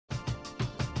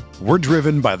We're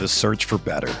driven by the search for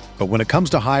better. But when it comes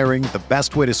to hiring, the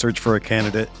best way to search for a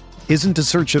candidate isn't to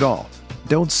search at all.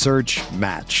 Don't search,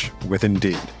 match with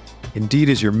Indeed. Indeed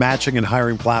is your matching and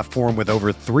hiring platform with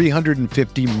over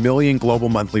 350 million global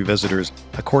monthly visitors,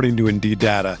 according to Indeed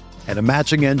data, and a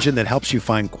matching engine that helps you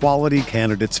find quality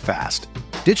candidates fast.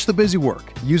 Ditch the busy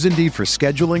work. Use Indeed for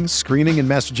scheduling, screening, and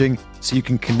messaging so you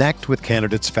can connect with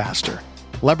candidates faster.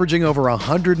 Leveraging over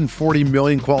 140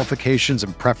 million qualifications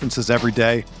and preferences every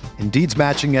day, Indeed's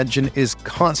matching engine is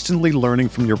constantly learning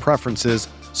from your preferences,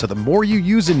 so the more you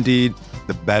use Indeed,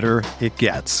 the better it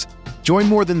gets. Join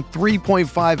more than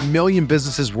 3.5 million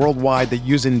businesses worldwide that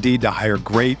use Indeed to hire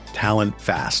great talent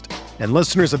fast. And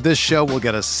listeners of this show will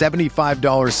get a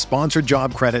 $75 sponsored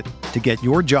job credit to get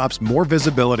your jobs more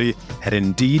visibility at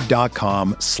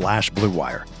Indeed.com/Blue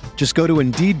Wire. Just go to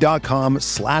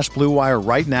Indeed.com/Blue Wire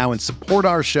right now and support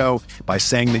our show by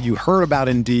saying that you heard about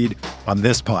Indeed on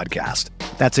this podcast.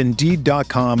 That's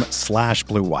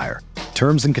Indeed.com/Blue Wire.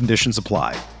 Terms and conditions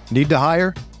apply. Need to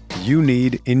hire? You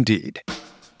need Indeed.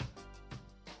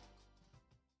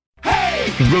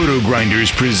 Roto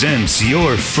Grinders presents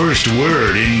your first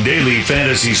word in daily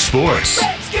fantasy sports.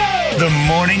 Let's go! The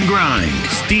Morning Grind.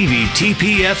 Stevie,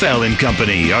 TPFL and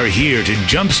company are here to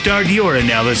jumpstart your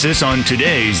analysis on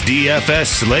today's DFS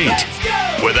slate. Let's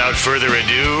go! Without further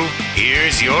ado,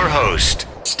 here's your host,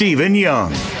 Stephen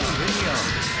Young.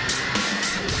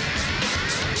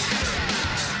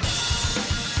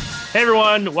 Hey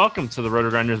everyone, welcome to the Roto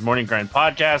Grinders Morning Grind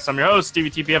podcast. I'm your host, Stevie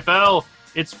TPFL.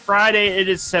 It's Friday. It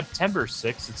is September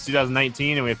 6th. It's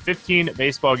 2019, and we have 15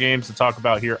 baseball games to talk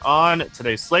about here on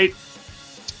today's slate.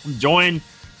 I'm joined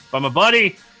by my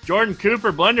buddy, Jordan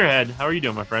Cooper, Blenderhead. How are you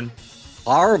doing, my friend?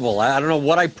 Horrible. I don't know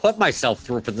what I put myself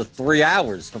through for the 3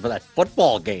 hours for that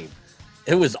football game.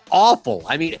 It was awful.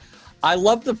 I mean, I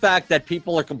love the fact that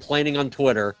people are complaining on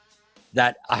Twitter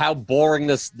that how boring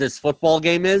this football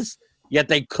game is, yet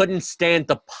they couldn't stand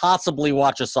to possibly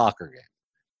watch a soccer game.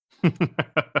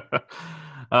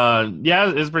 Yeah,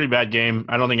 it's a pretty bad game.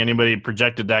 I don't think anybody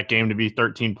projected that game to be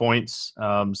 13 points.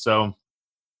 So,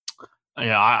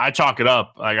 yeah, I chalk it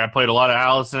up. Like, I played a lot of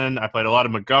Allison. I played a lot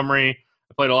of Montgomery.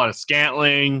 I played a lot of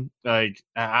Scantling. Like,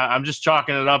 I'm just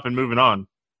chalking it up and moving on.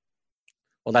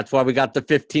 Well, that's why we got the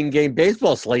 15-game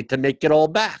baseball slate to make it all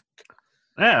back.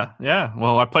 Yeah.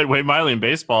 Well, I played Wade Miley in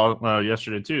baseball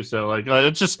yesterday too. So, like, it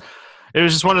was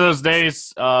just one of those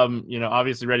days.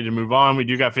 Obviously ready to move on. We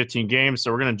do got 15 games,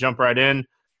 so we're gonna jump right in.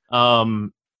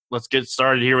 Let's get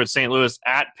started here with St. Louis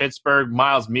at Pittsburgh.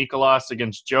 Miles Mikolas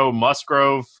against Joe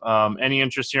Musgrove. Any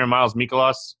interest here in Miles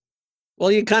Mikolas?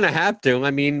 Well, you kind of have to.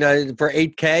 I mean, for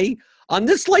 8K on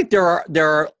this slate,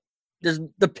 the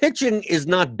pitching is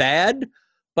not bad,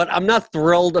 but I'm not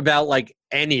thrilled about like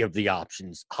any of the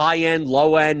options. High end,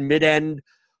 low end, mid end.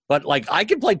 But like I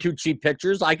could play 2 cheap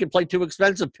pitchers. I could play 2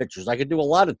 expensive pitchers. I could do a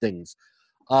lot of things.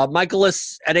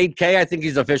 Mikolas at 8K, I think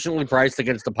he's efficiently priced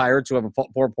against the Pirates, who have a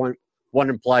 4.1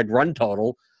 implied run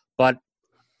total. But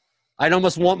I'd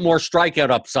almost want more strikeout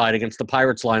upside against the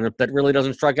Pirates lineup that really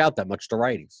doesn't strike out that much to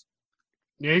righties.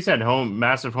 Yeah, he's had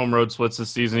massive home road splits this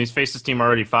season. He's faced his team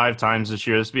already 5 times this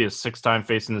year. This will be his 6th time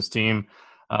facing this team.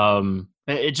 We're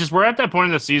at that point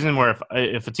in the season where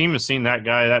if a team has seen that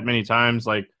guy that many times,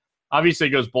 like obviously it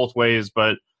goes both ways,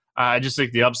 but I just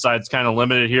think the upside's kind of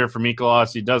limited here for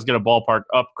Mikolas. He does get a ballpark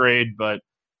upgrade, but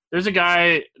there's a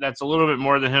guy that's a little bit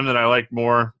more than him that I like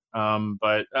more.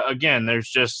 But again,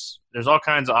 there's all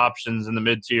kinds of options in the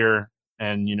mid tier,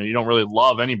 and you don't really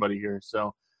love anybody here.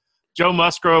 So Joe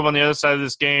Musgrove on the other side of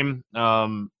this game,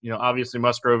 obviously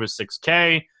Musgrove is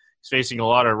 6K. He's facing a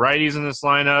lot of righties in this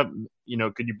lineup.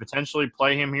 Could you potentially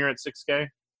play him here at 6K?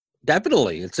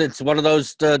 Definitely. It's one of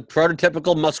those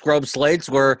prototypical Musgrove slates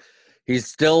where he's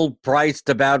still priced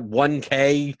about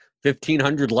 1K,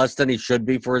 1,500 less than he should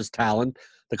be for his talent.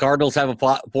 The Cardinals have a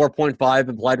 4.5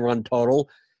 implied run total,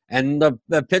 and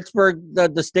the Pittsburgh,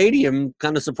 the stadium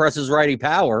kind of suppresses righty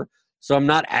power, so I'm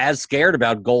not as scared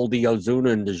about Goldie,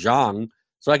 Ozuna, and DeJong,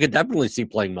 so I could definitely see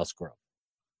playing Musgrove.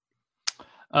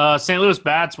 St. Louis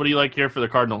bats, what do you like here for the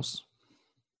Cardinals?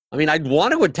 I mean, I'd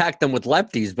want to attack them with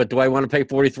lefties, but do I want to pay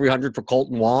 $4,300 for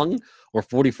Colton Wong or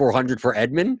 $4,400 for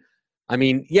Edman? I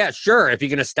mean, yeah, sure, if you're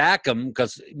going to stack them,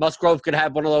 because Musgrove could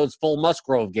have one of those full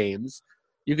Musgrove games,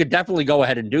 you could definitely go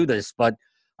ahead and do this. But,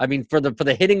 I mean, for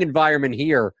the hitting environment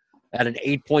here at an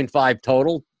 8.5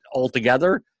 total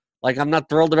altogether, like, I'm not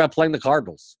thrilled about playing the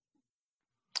Cardinals.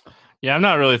 Yeah, I'm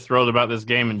not really thrilled about this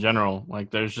game in general.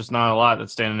 Like, there's just not a lot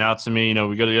that's standing out to me.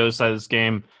 We go to the other side of this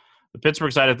game, the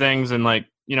Pittsburgh side of things, and, like,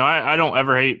 I don't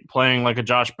ever hate playing like a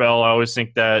Josh Bell. I always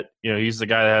think that, he's the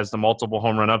guy that has the multiple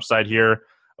home run upside here.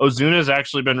 Ozuna's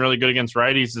actually been really good against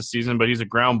righties this season, but he's a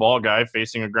ground ball guy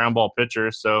facing a ground ball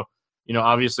pitcher. So,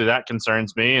 obviously that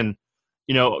concerns me. And,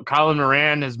 Colin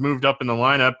Moran has moved up in the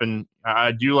lineup, and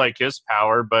I do like his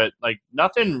power, but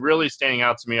nothing really standing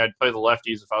out to me. I'd play the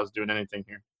lefties if I was doing anything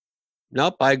here.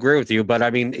 Nope, I agree with you. But I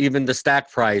mean, even the stack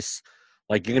price,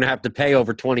 you're going to have to pay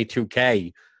over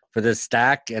 $22K for this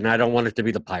stack, and I don't want it to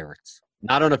be the Pirates.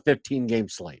 Not on a 15-game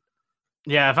slate.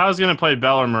 Yeah, if I was going to play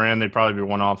Bell or Moran, they'd probably be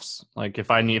one-offs.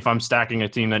 If I'm stacking a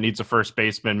team that needs a first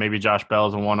baseman, maybe Josh Bell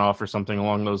is a one-off or something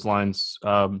along those lines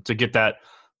to get that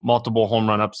multiple home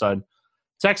run upside.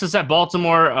 Texas at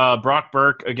Baltimore, Brock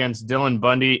Burke against Dylan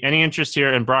Bundy. Any interest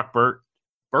here in Brock Burke?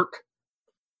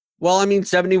 Well, I mean,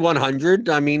 7,100.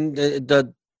 I mean,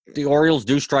 the Orioles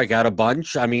do strike out a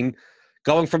bunch. I mean,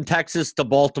 going from Texas to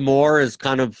Baltimore is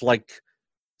kind of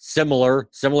similar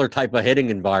type of hitting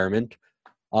environment.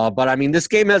 But, I mean, this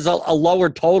game has a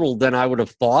lower total than I would have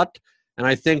thought. And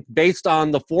I think based on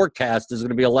the forecast, there's going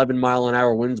to be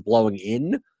 11-mile-an-hour winds blowing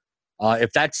in.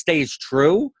 If that stays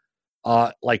true,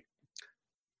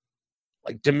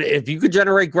 if you could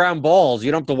generate ground balls, you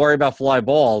don't have to worry about fly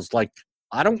balls.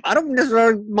 I don't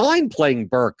necessarily mind playing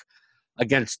Burke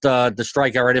against the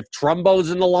strikeout rate. If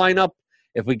Trumbo's in the lineup,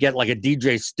 if we get a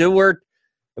DJ Stewart,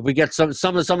 if we get some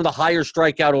of the higher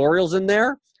strikeout Orioles in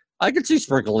there, I could see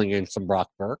sprinkling in some Brock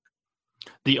Burke.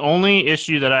 The only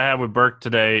issue that I have with Burke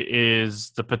today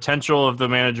is the potential of the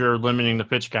manager limiting the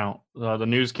pitch count. The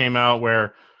news came out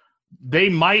where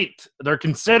they're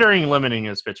considering limiting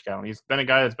his pitch count. He's been a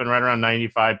guy that's been right around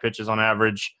 95 pitches on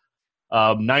average,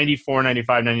 94,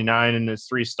 95, 99 in his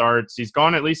 3 starts. He's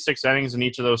gone at least 6 innings in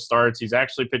each of those starts. He's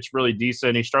actually pitched really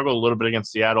decent. He struggled a little bit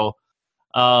against Seattle.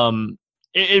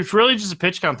 It's really just a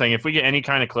pitch count thing. If we get any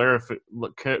kind of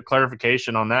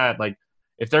clarification on that,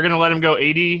 if they're going to let him go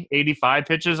 80, 85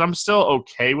 pitches, I'm still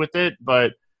okay with it.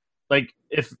 But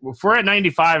if we're at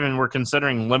 95 and we're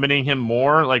considering limiting him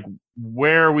more,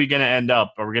 where are we going to end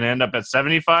up? Are we going to end up at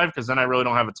 75? Because then I really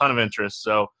don't have a ton of interest.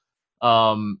 So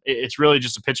it's really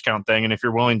just a pitch count thing. And if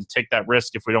you're willing to take that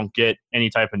risk, if we don't get any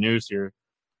type of news here.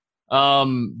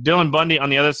 Dylan Bundy on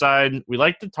the other side, we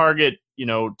like to target,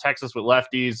 Texas with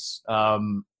lefties. A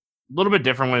little bit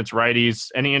different when it's righties.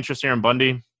 Any interest here in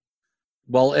Bundy?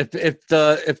 Well, if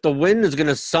the wind is going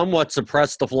to somewhat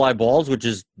suppress the fly balls, which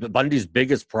is Bundy's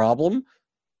biggest problem,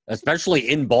 especially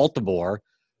in Baltimore,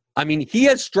 I mean, he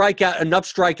has enough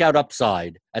strikeout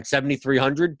upside at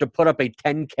 7,300 to put up a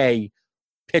 10K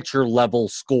pitcher level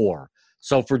score.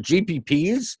 So for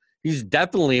GPPs, he's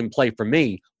definitely in play for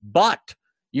me. But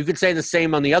you could say the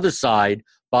same on the other side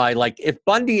by if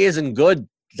Bundy isn't good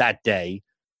that day,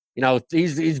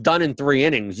 he's done in 3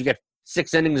 innings. You get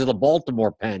 6 innings of the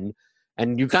Baltimore pen,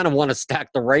 and you kind of want to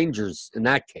stack the Rangers in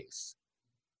that case.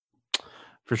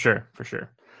 For sure.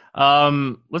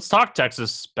 Let's talk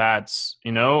Texas bats.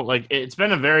 It's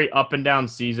been a very up and down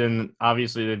season.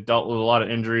 Obviously, they've dealt with a lot of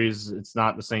injuries. It's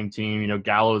not the same team.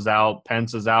 Gallo's out,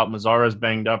 Pence is out, Mazara's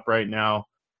banged up right now.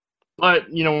 But,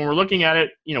 when we're looking at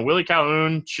it, Willie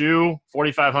Calhoun, Chu,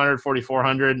 4,500,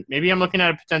 4,400. Maybe I'm looking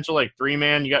at a potential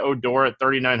 3-man. You got Odor at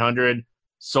 3,900.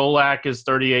 Solak is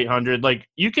 3,800.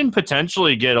 You can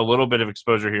potentially get a little bit of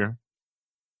exposure here.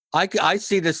 I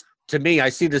see this, to me, I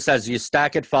see this as you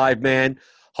stack at 5-man,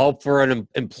 hope for an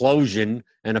implosion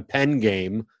and a pen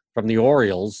game from the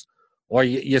Orioles, or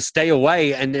you stay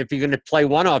away, and if you're going to play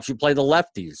one-offs, you play the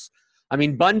lefties. I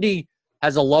mean, Bundy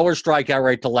has a lower strikeout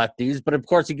rate to lefties, but of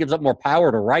course he gives up more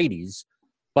power to righties.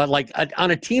 But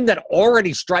on a team that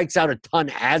already strikes out a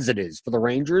ton as it is for the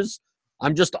Rangers,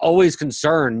 I'm just always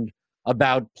concerned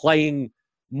about playing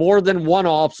more than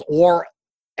one-offs or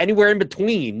anywhere in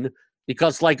between,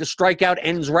 because a strikeout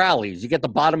ends rallies. You get the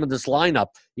bottom of this lineup.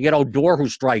 You get Odor who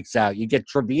strikes out. You get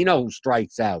Trevino who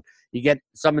strikes out. You get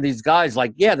some of these guys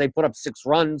they put up 6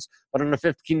 runs, but on a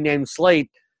 15-game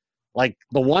slate,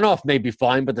 the one-off may be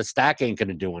fine, but the stack ain't going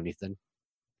to do anything.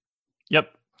 Yep.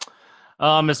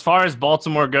 As far as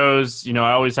Baltimore goes,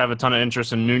 I always have a ton of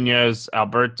interest in Nunez,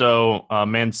 Alberto,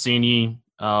 Mancini,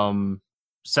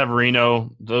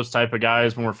 Severino, those type of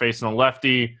guys when we're facing a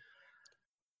lefty.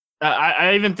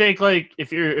 I even think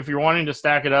if you're wanting to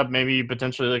stack it up, maybe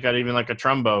potentially look at even a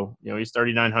Trumbo. He's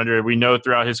 3,900. We know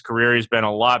throughout his career he's been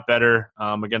a lot better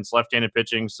against left-handed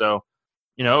pitching. So,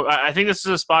 I think this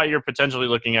is a spot you're potentially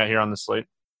looking at here on the slate.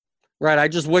 Right. I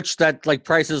just wish that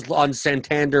prices on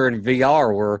Santander and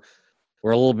VR were a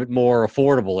little bit more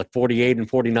affordable at 4,800 and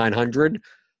 4,900.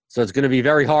 So it's going to be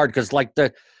very hard because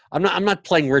I'm not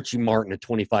playing Richie Martin at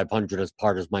 2,500 as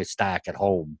part of my stack at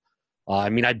home. I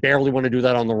mean, I barely want to do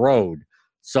that on the road.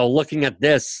 So looking at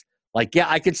this, I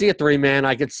could see a 3-man,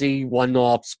 I could see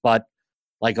one-offs, but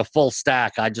like a full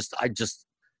stack. I just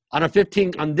on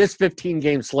this 15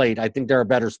 game slate, I think there are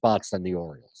better spots than the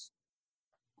Orioles.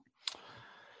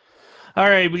 All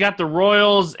right, we got the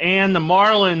Royals and the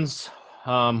Marlins.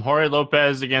 Jorge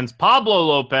Lopez against Pablo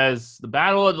Lopez. The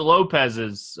battle of the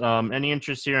Lopezes. Any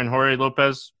interest here in Jorge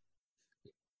Lopez?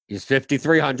 He's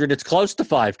 5,300. It's close to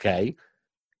 5K.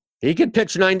 He could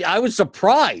pitch 90. I was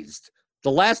surprised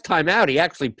the last time out he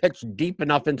actually pitched deep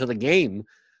enough into the game.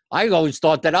 I always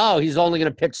thought that, he's only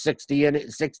going to pitch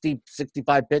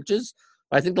 65 pitches.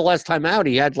 I think the last time out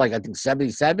he had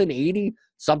 77, 80,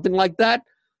 something like that.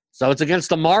 So it's against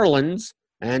the Marlins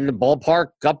and the ballpark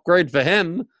upgrade for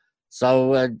him.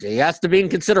 So he has to be in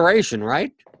consideration,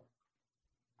 right?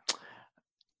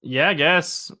 Yeah, I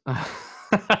guess.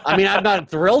 I mean, I'm not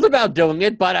thrilled about doing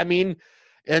it, but I mean,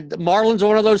 the Marlins are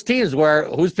one of those teams where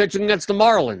who's pitching against the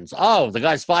Marlins? Oh, the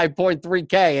guy's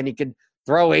 5.3K and he can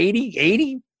throw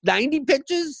 80, 90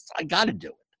 pitches? I got to do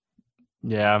it.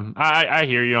 Yeah, I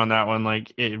hear you on that one.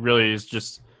 Like, it really is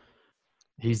just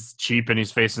he's cheap and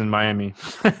he's facing Miami.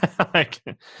 But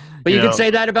you can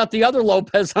say that about the other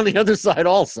Lopez on the other side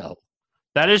also.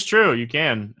 That is true. You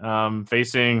can.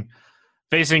 Facing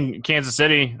Kansas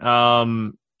City.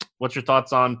 What's your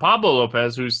thoughts on Pablo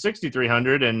Lopez, who's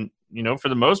 6,300? And, for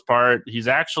the most part, he's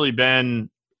actually been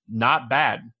not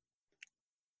bad.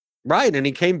 Right, and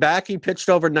he came back. He pitched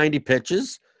over 90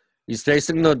 pitches. He's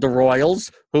facing the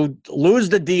Royals, who lose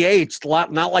the DH.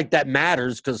 Not like that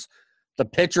matters because the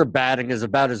pitcher batting is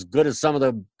about as good as some of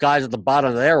the guys at the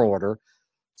bottom of their order.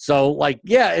 So,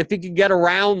 if he could get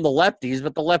around the lefties,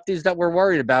 but the lefties that we're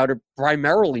worried about are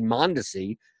primarily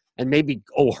Mondesi and maybe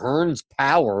O'Hearn's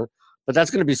power, but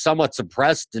that's going to be somewhat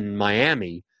suppressed in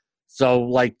Miami.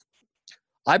 So,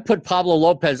 I put Pablo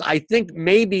Lopez. I think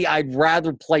maybe I'd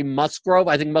rather play Musgrove.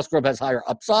 I think Musgrove has higher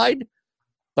upside,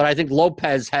 but I think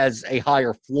Lopez has a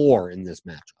higher floor in this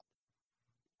matchup.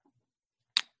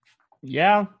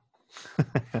 Yeah.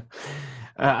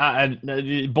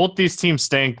 Both these teams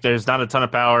stink. There's not a ton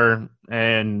of power,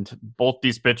 and both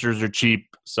these pitchers are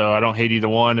cheap, so I don't hate either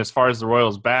one. As far as the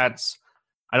Royals bats,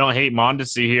 I don't hate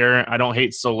Mondesi here. I don't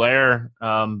hate Soler,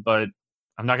 but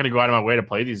I'm not going to go out of my way to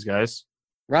play these guys.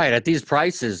 Right, at these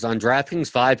prices on DraftKings,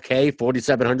 5K,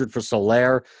 4,700 for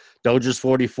Soler, Dodgers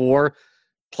 44,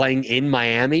 playing in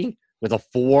Miami with a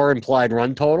 4 implied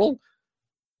run total.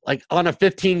 On a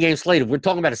 15-game slate, if we're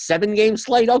talking about a 7-game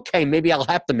slate, okay, maybe I'll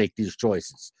have to make these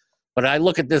choices. But I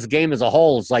look at this game as a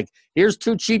whole. It's here's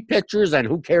 2 cheap pitchers, and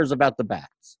who cares about the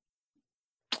bats?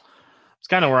 It's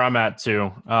kind of where I'm at,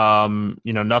 too.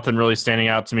 Nothing really standing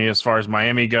out to me as far as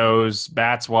Miami goes,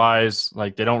 bats-wise.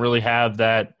 They don't really have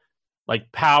that,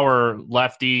 power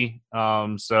lefty.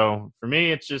 So for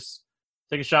me, it's just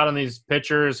take a shot on these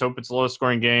pitchers, hope it's a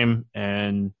low-scoring game,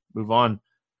 and move on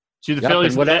to the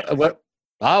Phillies.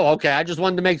 Oh, okay. I just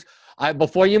wanted to make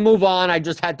before you move on, I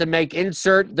just had to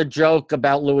insert the joke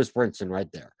about Lewis Brinson right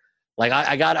there.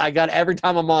 I got every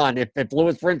time I'm on, if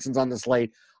Lewis Brinson's on the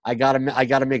slate, I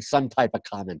gotta make some type of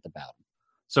comment about him.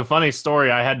 So funny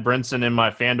story, I had Brinson in my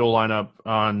FanDuel lineup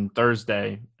on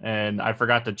Thursday, and I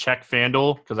forgot to check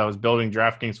FanDuel because I was building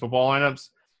DraftKings football lineups,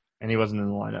 and he wasn't in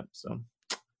the lineup. So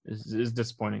it's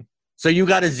disappointing. So you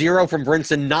got a 0 from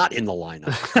Brinson not in the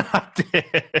lineup. I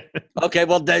did. Okay,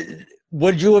 well,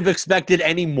 would you have expected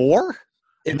any more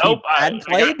if nope, he had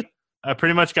played? I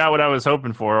pretty much got what I was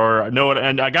hoping for,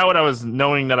 and I got what I was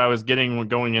knowing that I was getting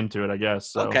going into it, I guess.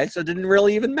 So. Okay, so it didn't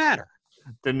really even matter.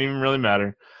 Didn't even really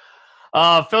matter.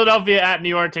 Philadelphia at New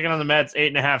York taking on the Mets,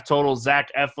 8.5 total. Zach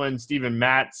Eflin, Steven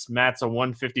Matz. Matz a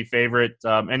 150 favorite.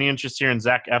 Any interest here in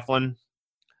Zach Eflin?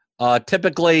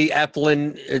 Typically,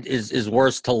 Eflin is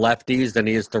worse to lefties than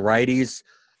he is to righties.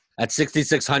 At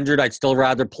 6,600, I'd still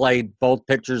rather play both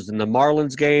pitchers in the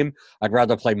Marlins game. I'd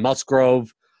rather play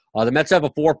Musgrove. The Mets have a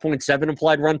 4.7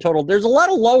 implied run total. There's a lot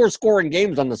of lower scoring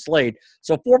games on the slate,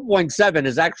 so 4.7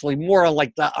 is actually more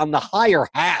on the higher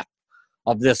half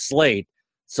of this slate.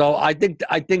 So I think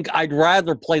I'd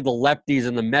rather play the lefties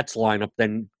in the Mets lineup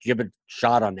than give a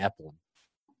shot on Eflin.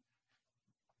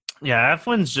 Yeah,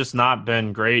 Eflin's just not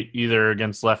been great either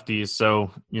against lefties.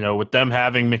 So, with them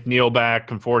having McNeil back,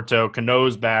 Conforto,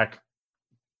 Cano's back,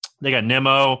 they got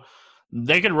Nimmo.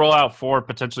 They could roll out 4,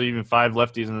 potentially even 5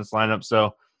 lefties in this lineup.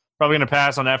 So, probably going to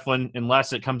pass on Eflin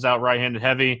unless it comes out right-handed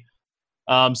heavy.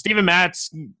 Steven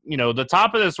Matz, the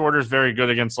top of this order is very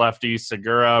good against lefties.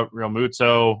 Segura,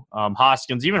 Realmuto,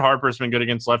 Hoskins, even Harper's been good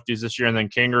against lefties this year. And then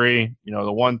Kingery,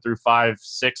 the 1 through 5,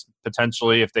 6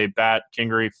 potentially if they bat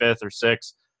Kingery 5th or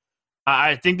 6th.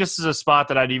 I think this is a spot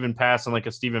that I'd even pass on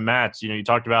a Steven Matz. You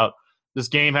talked about this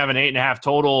game having 8.5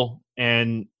 total,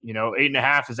 and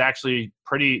 8.5 is actually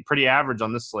pretty average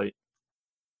on this slate.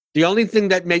 The only thing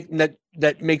that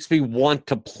makes me want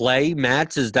to play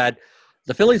Mats is that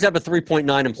the Phillies have a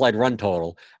 3.9 implied run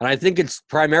total, and I think it's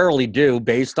primarily due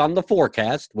based on the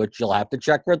forecast, which you'll have to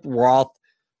check with Roth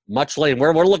much later.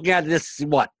 We're looking at this,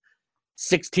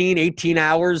 16, 18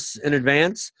 hours in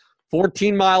advance,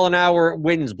 14-mile-an-hour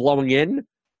winds blowing in.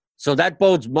 So that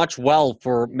bodes much well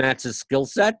for Mats' skill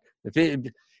set. If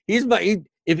he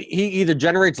either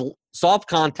generates soft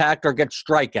contact or gets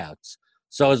strikeouts.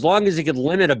 So as long as he could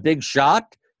limit a big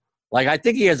shot, I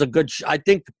think he has a good I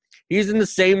think he's in the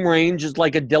same range as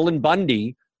like a Dylan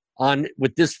Bundy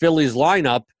with this Phillies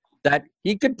lineup, that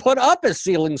he could put up a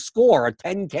ceiling score, a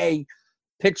 10K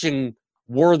pitching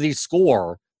worthy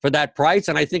score for that price.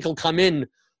 And I think he'll come in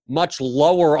much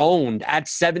lower owned at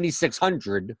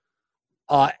 7,600.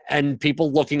 And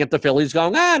people looking at the Phillies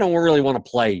going, I don't really want to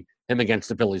play him against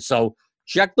the Phillies. So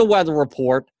check the weather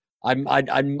report.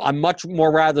 I'm much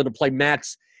more rather to play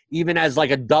Mats even as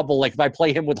like a double. Like if I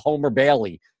play him with Homer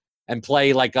Bailey and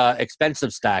play like a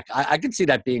expensive stack, I can see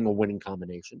that being a winning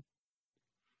combination.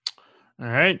 All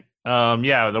right.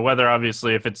 Yeah, the weather,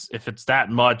 obviously, if it's that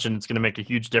much and it's going to make a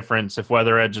huge difference, if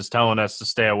Weather Edge is telling us to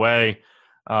stay away,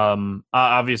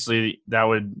 obviously that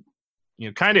would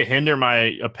kind of hinder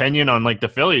my opinion on like the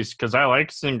Phillies, because I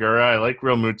like Segura, I like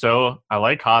Real Muto, I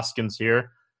like Hoskins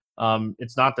here.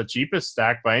 It's not the cheapest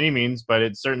stack by any means, but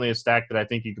it's certainly a stack that I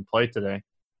think you can play today.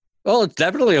 Well, it's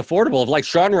definitely affordable. If like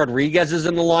Sean Rodriguez is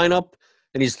in the lineup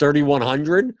and he's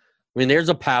 3,100, I mean, there's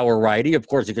a power righty. Of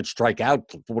course, he could strike out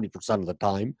 40% of the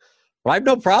time. But I have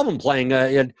no problem playing.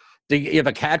 You have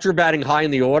a catcher batting high in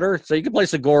the order, so you can play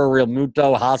Segura, Real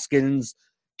Muto, Hoskins,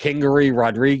 Kingery,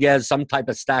 Rodriguez, some type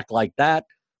of stack like that.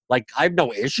 Like, I have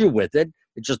no issue with it.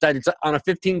 It's just that it's on a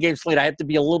 15-game slate. I have to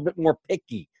be a little bit more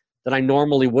picky than I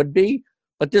normally would be.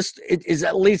 But it is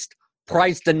at least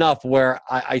priced enough where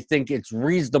I think it's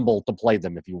reasonable to play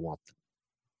them if you want them.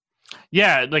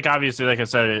 Yeah, like obviously, like I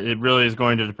said, it really is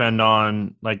going to depend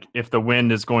on like if the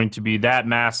wind is going to be that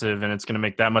massive and it's going to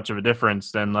make that much of a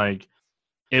difference, then like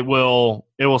it will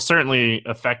certainly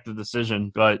affect the decision.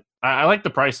 But I like the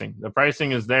pricing. The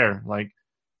pricing is there. Like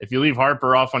if you leave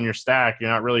Harper off on your stack, you're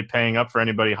not really paying up for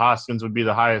anybody. Hoskins would be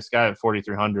the highest guy at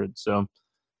 4,300. So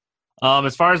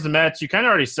as far as the Mets, you kind of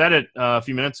already said it a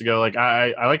few minutes ago. Like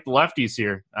I like the lefties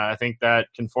here. I think that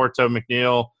Conforto,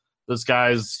 McNeil, those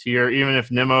guys here, even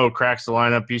if Nimmo cracks the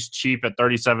lineup, he's cheap at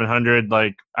 3,700.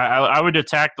 Like I would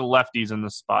attack the lefties in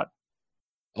this spot.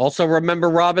 Also, remember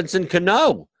Robinson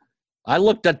Cano. I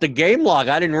looked at the game log.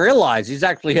 I didn't realize he's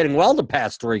actually hitting well the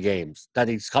past 3 games that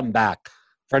he's come back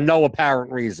for no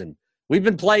apparent reason. We've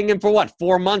been playing him for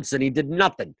 4 months and he did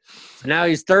nothing. So now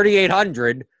he's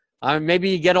 3,800. Maybe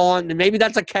you get on. Maybe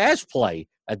that's a cash play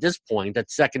at this point at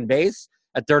second base.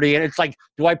 At 38, it's like,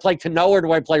 do I play Cano or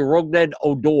do I play Rougned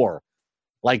Odor?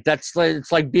 Like it's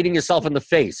like beating yourself in the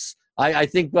face. I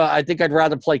think I'd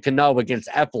rather play Cano against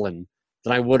Eflin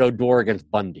than I would Odor against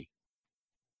Bundy.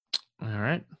 All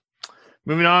right,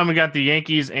 moving on. We got the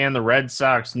Yankees and the Red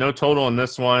Sox. No total in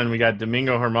this one. We got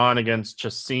Domingo Germán against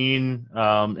Chacín.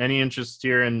 Any interest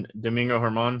here in Domingo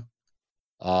Germán?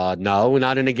 No,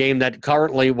 not in a game that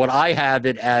currently what I have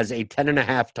it as a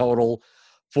 10.5 total.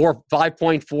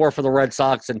 5.4 for the Red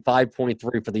Sox and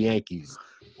 5.3 for the Yankees.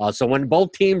 So when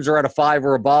both teams are at a 5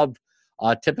 or above,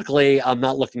 typically I'm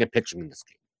not looking at pitching in this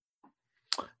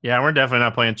game. Yeah, we're definitely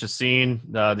not playing Chacín.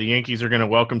 The Yankees are going to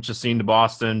welcome Chacín to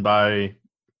Boston by,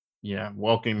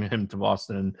 welcoming him to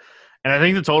Boston. And I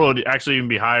think the total would actually even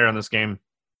be higher on this game.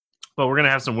 But we're going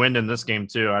to have some wind in this game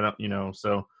too. So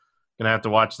going to have to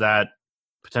watch that,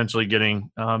 potentially getting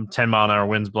 10-mile-an-hour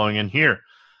winds blowing in here.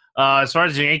 As far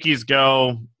as the Yankees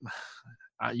go,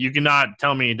 you cannot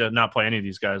tell me to not play any of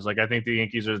these guys. Like, I think the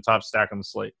Yankees are the top stack on the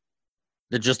slate.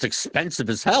 They're just expensive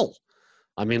as hell.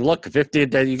 I mean, look, 50, you're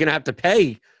going to have to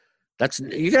pay. You're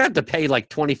going to have to pay like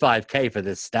 $25K for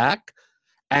this stack.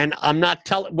 And I'm not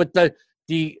telling with the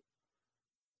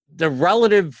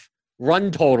relative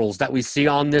run totals that we see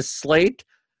on this slate,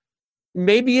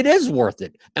 maybe it is worth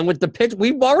it. And with the pitch,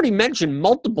 we've already mentioned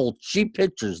multiple cheap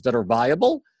pitchers that are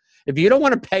viable. If you don't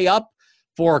want to pay up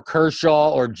for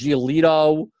Kershaw or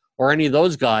Giolito or any of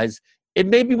those guys, it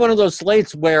may be one of those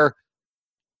slates where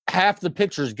half the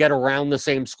pitchers get around the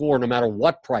same score no matter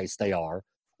what price they are,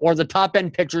 or the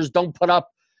top-end pitchers don't put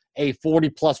up a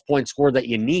 40-plus point score that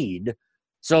you need.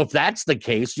 So if that's the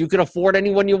case, you can afford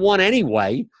anyone you want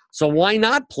anyway. So why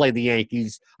not play the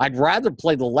Yankees? I'd rather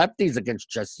play the lefties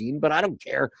against Chacín, but I don't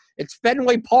care. It's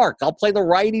Fenway Park. I'll play the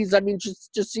righties. I mean,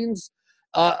 Chacín's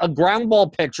a ground ball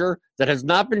pitcher that has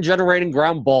not been generating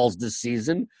ground balls this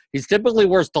season. He's typically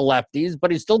worse to lefties,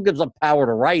 but he still gives up power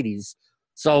to righties.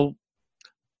 So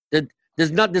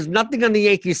There's nothing on the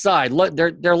Yankees side. Look,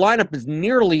 their lineup is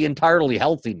nearly entirely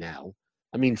healthy now.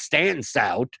 I mean, Stanton's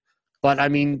out, but I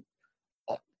mean,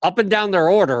 up and down their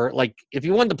order, like if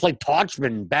you wanted to play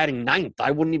Tauchman batting ninth,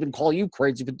 I wouldn't even call you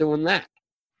crazy for doing that.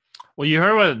 Well, you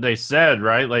heard what they said,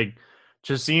 right? like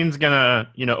Chacin's gonna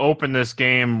open this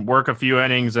game, work a few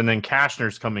innings, and then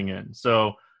Cashner's coming in,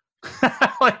 so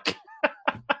like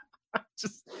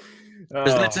just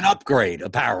because that's an upgrade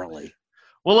apparently.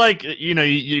 Well, like,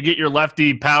 you get your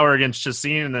lefty power against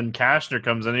Chacin, and then Cashner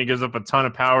comes in and he gives up a ton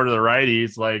of power to the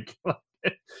righties. Like,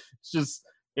 it's just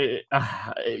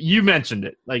you mentioned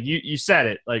it. Like, you said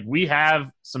it. Like, we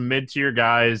have some mid-tier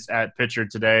guys at pitcher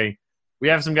today. We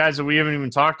have some guys that we haven't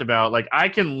even talked about. Like, I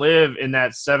can live in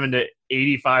that 7 to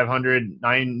 8,500,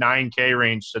 9K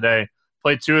range today.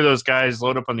 Play two of those guys,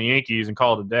 load up on the Yankees, and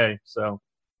call it a day. So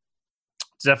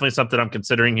it's definitely something I'm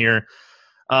considering here.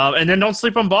 And then don't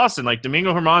sleep on Boston. Like,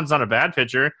 Domingo Germán's not a bad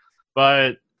pitcher,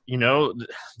 but,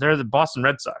 they're the Boston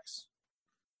Red Sox.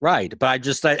 Right, but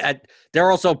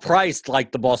they're also priced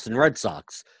like the Boston Red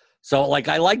Sox. So, like,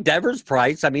 I like Devers'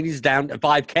 price. I mean, he's down to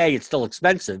 $5K. It's still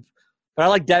expensive. But I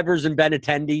like Devers and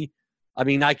Benintendi. I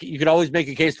mean, you could always make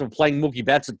a case for playing Mookie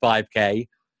Betts at $5K.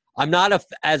 I'm not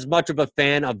as much of a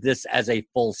fan of this as a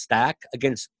full stack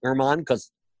against Germán because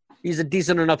he's a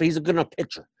good enough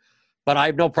pitcher. But I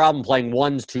have no problem playing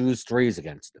 1s, 2s, 3s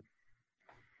against him.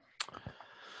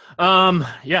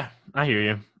 Yeah, I hear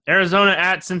you. Arizona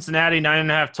at Cincinnati,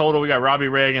 9.5 total. We got Robbie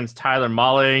Ray against Tyler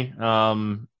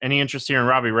Mahle. Any interest here in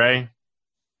Robbie Ray?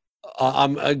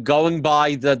 I'm going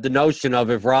by the notion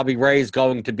of if Robbie Ray is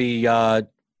going to be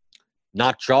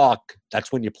not chalk,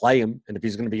 that's when you play him. And if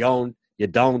he's going to be owned, you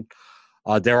don't.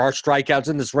 There are strikeouts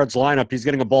in this Reds lineup. He's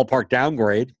getting a ballpark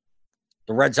downgrade.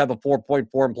 The Reds have a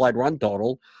 4.4 implied run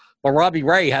total. But Robbie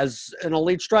Ray has an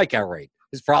elite strikeout rate.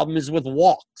 His problem is with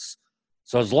walks.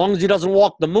 So as long as he doesn't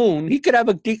walk the moon, he could have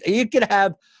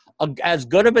as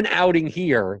good of an outing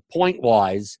here,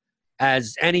 point-wise,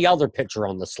 as any other pitcher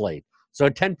on the slate. So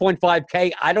at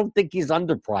 10.5K, I don't think he's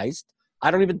underpriced. I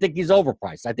don't even think he's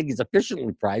overpriced. I think he's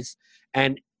efficiently priced.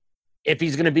 And if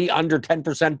he's going to be under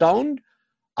 10% owned,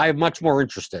 I have much more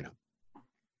interest in him.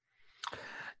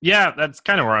 Yeah, that's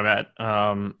kind of where I'm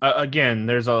at. Again,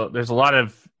 there's a lot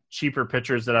of cheaper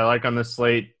pitchers that I like on this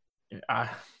slate.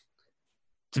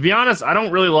 To be honest, I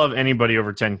don't really love anybody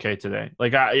over 10K today.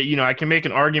 Like, I can make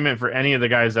an argument for any of the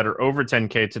guys that are over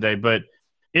 10K today, but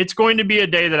it's going to be a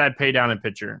day that I pay down a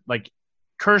pitcher. Like,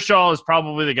 Kershaw is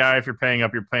probably the guy. If you're paying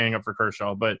up for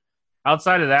Kershaw. But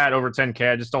outside of that, over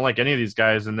 10K, I just don't like any of these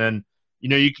guys. And then,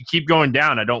 you can keep going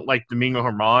down. I don't like Domingo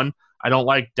Germán. I don't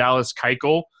like Dallas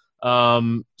Keuchel.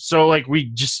 So like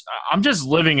I'm just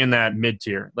living in that mid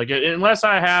tier. Like, unless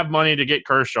I have money to get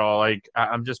Kershaw, like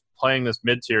I'm just playing this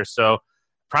mid tier. So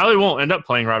probably won't end up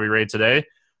playing Robbie Ray today.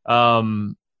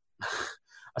 I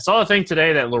saw a thing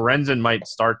today that Lorenzen might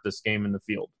start this game in the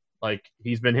field. Like,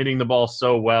 he's been hitting the ball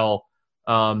so well.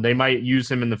 They might use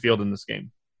him in the field in this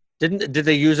game. Did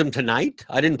they use him tonight?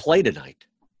 I didn't play tonight.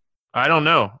 I don't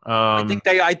know. I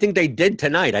think they did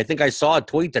tonight. I think I saw a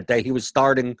tweet that he was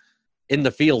starting in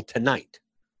the field tonight.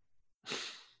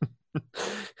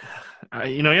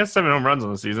 He has 7 home runs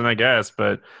on the season, I guess,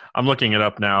 but I'm looking it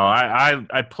up now.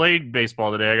 I played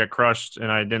baseball today. I got crushed, and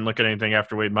I didn't look at anything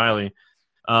after Wade Miley.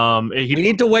 We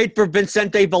need to wait for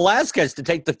Vicente Velasquez to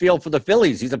take the field for the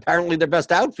Phillies. He's apparently their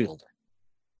best outfielder.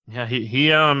 Yeah,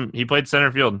 he played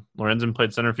center field. Lorenzen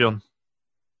played center field.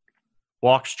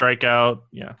 Walk, strikeout.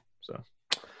 Yeah, so.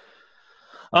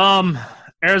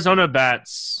 Arizona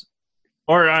bats.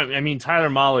 Or, Tyler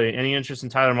Mahle. Any interest in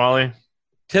Tyler Mahle?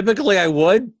 Typically, I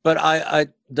would, but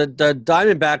the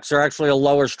Diamondbacks are actually a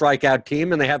lower strikeout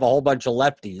team, and they have a whole bunch of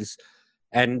lefties,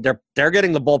 and they're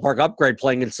getting the ballpark upgrade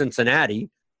playing in Cincinnati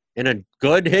in a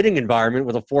good hitting environment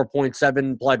with a 4.7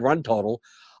 implied run total.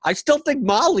 I still think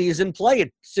Mahle is in play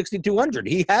at 6,200.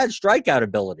 He has strikeout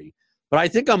ability, but I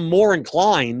think I'm more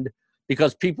inclined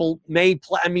because people may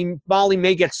play. Mahle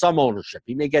may get some ownership.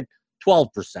 He may get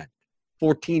 12%.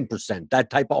 14%,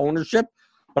 that type of ownership.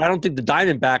 But I don't think the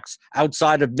Diamondbacks,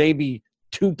 outside of maybe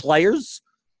 2 players,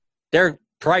 they're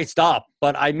priced up.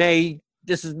 But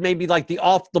this is maybe like the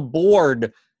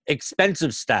off-the-board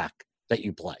expensive stack that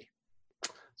you play.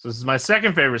 So this is my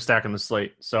second favorite stack on the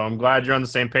slate. So I'm glad you're on the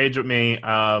same page with me.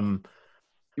 We're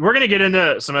going to get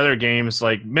into some other games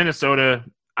like Minnesota.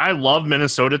 I love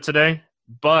Minnesota today,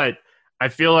 but I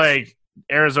feel like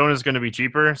Arizona is going to be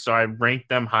cheaper, so I rank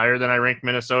them higher than I rank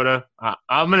Minnesota.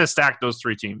 I'm going to stack those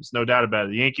 3 teams, no doubt about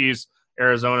it. The Yankees,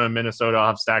 Arizona, and Minnesota, I'll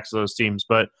have stacks of those teams.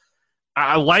 But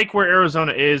I like where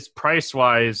Arizona is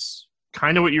price-wise,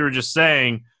 kind of what you were just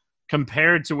saying,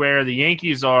 compared to where the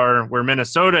Yankees are, where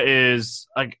Minnesota is,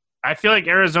 like, I feel like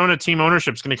Arizona team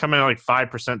ownership is going to come in at like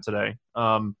 5% today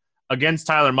against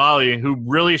Tyler Mahle, who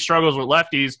really struggles with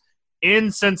lefties in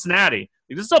Cincinnati.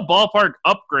 This is a ballpark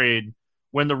upgrade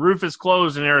when the roof is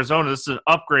closed in Arizona. This is an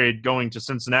upgrade going to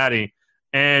Cincinnati.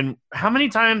 And how many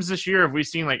times this year have we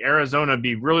seen like Arizona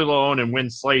be really low owned and win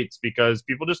slates because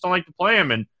people just don't like to play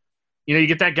them? And you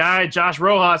get that guy Josh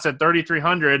Rojas at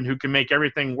 3,300 who can make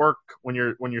everything work when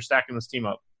you're stacking this team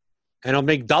up. And it'll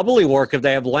make doubly work if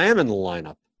they have Lamb in the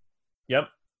lineup. Yep.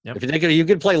 If you think you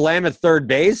could play Lamb at third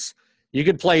base, you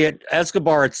could play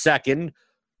Escobar at second,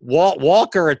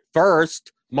 Walker at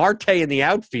first, Marte in the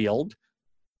outfield,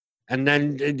 and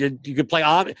then you could play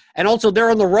Ahmed. And also they're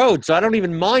on the road, so I don't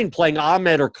even mind playing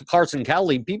Ahmed or Carson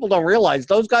Kelly. People don't realize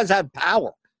those guys have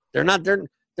power. They're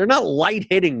not light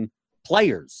hitting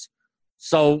players.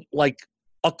 So I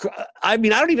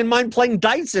don't even mind playing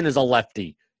Dyson as a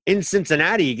lefty in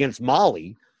Cincinnati against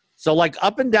Mahle. So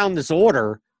up and down this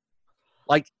order.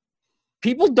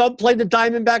 People don't play the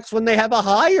Diamondbacks when they have a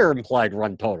higher implied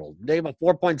run total. They have a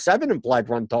 4.7 implied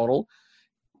run total.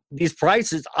 These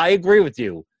prices, I agree with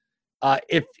you.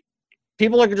 If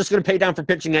people are just going to pay down for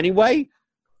pitching anyway,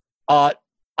 I'm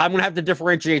going to have to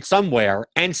differentiate somewhere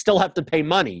and still have to pay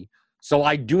money. So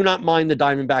I do not mind the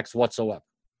Diamondbacks whatsoever.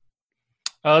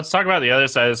 Let's talk about the other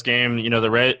side of this game,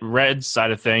 the Reds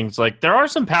side of things. There are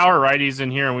some power righties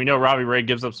in here, and we know Robbie Ray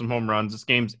gives up some home runs. This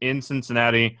game's in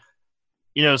Cincinnati.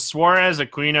 Suarez,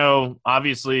 Aquino,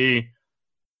 obviously,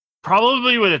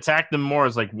 probably would attack them more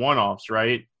as one-offs,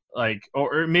 right?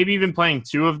 Or maybe even playing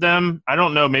two of them. I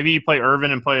don't know. Maybe you play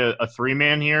Irvin and play a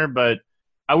three-man here, but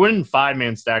I wouldn't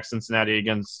five-man stack Cincinnati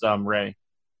against Ray.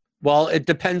 Well, it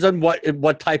depends on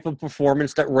what type of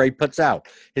performance that Ray puts out.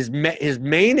 His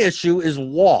main issue is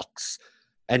walks,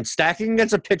 and stacking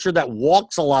against a pitcher that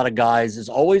walks a lot of guys is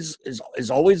always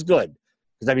good,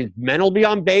 because men will be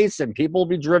on base and people will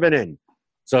be driven in.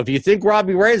 So if you think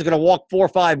Robbie Ray is going to walk 4 or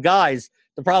 5 guys,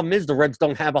 the problem is the Reds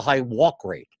don't have a high walk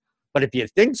rate. But if you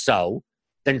think so,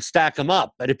 then stack him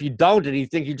up. But if you don't and you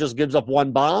think he just gives up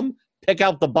one bomb, pick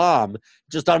out the bomb.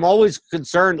 I'm always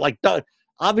concerned.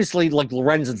 Obviously,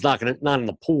 Lorenzen's not in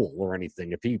the pool or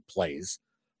anything if he plays.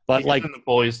 But he's in the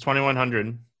pool, he's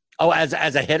 2,100. Oh, as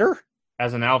a hitter,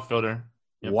 as an outfielder.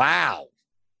 Yep. Wow.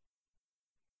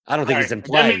 I don't think he's in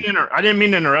play. I didn't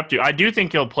mean to interrupt you. I do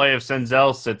think he'll play if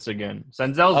Senzel sits again.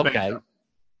 Senzel's okay.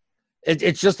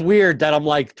 It's just weird that I'm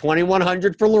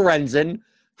 2,100 for Lorenzen,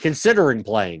 considering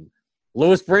playing.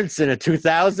 Lewis Brinson at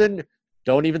 2,000,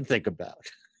 don't even think about.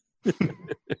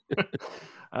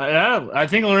 Yeah, I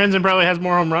think Lorenzen probably has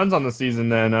more home runs on the season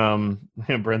than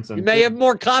Brinson. He may have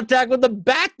more contact with the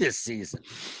bat this season.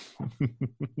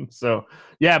 So,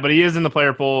 yeah, but he is in the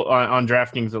player pool on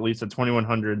DraftKings at least at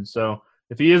 2,100. So,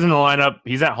 if he is in the lineup,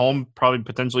 he's at home, probably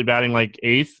potentially batting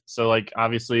 8th. So,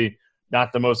 obviously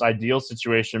not the most ideal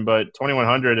situation, but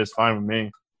 2,100 is fine with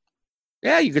me.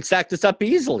 Yeah, you could stack this up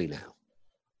easily now.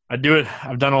 I do it.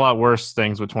 I've done a lot worse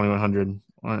things with 2,100.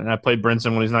 And I played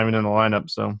Brinson when he's not even in the lineup,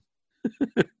 so.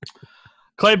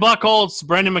 Clay Buchholz,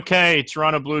 Brendan McKay,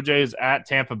 Toronto Blue Jays at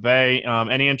Tampa Bay.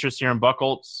 Any interest here in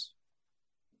Buchholz?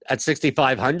 At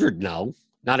 6,500, no.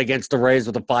 Not against the Rays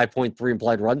with a 5.3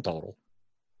 implied run total.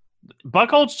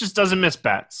 Buchholz just doesn't miss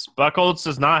bats. Buchholz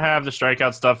does not have the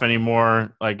strikeout stuff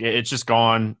anymore. It's just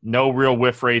gone. No real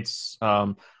whiff rates.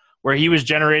 Where he was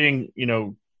generating,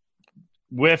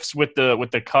 whiffs with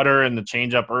the cutter and the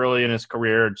changeup early in his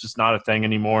career, it's just not a thing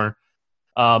anymore.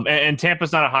 And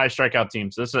Tampa's not a high strikeout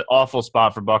team, so this is an awful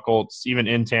spot for Buchholz, even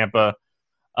in Tampa.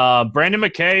 Brandon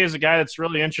McKay is a guy that's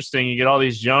really interesting. You get all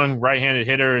these young right-handed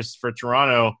hitters for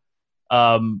Toronto,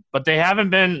 but they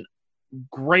haven't been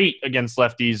great against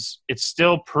lefties. It's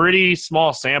still pretty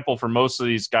small sample for most of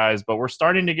these guys, but we're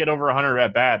starting to get over 100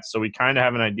 at-bats, so we kind of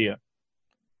have an idea.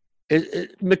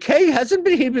 McKay, hasn't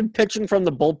he been pitching from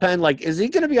the bullpen? Is he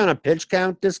going to be on a pitch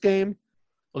count this game?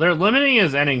 Well, they're limiting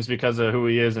his innings because of who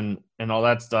he is and all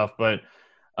that stuff, but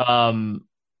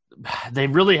they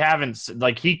really haven't.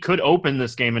 He could open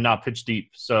this game and not pitch deep.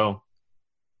 So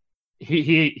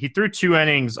he threw 2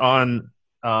 innings on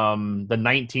the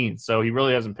 19th, so he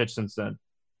really hasn't pitched since then.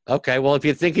 Okay, well, if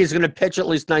you think he's going to pitch at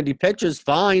least 90 pitches,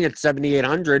 fine at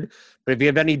 7,800. But if you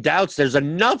have any doubts, there's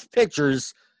enough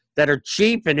pitchers that are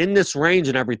cheap and in this range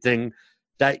and everything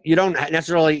that you don't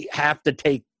necessarily have to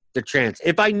take the chance.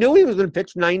 If I knew he was going to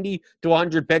pitch 90 to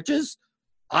 100 pitches,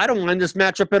 I don't mind this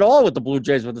matchup at all with the Blue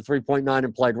Jays with a 3.9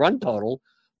 implied run total.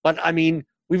 But,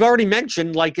 we've already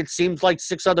mentioned, it seems like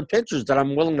 6 other pitchers that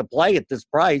I'm willing to play at this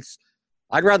price.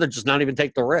 I'd rather just not even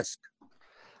take the risk.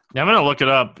 Yeah, I'm going to look it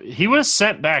up. He was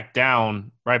sent back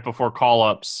down right before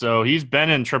call-ups, so he's been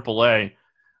in AAA.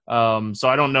 So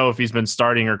I don't know if he's been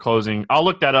starting or closing. I'll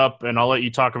look that up, and I'll let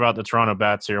you talk about the Toronto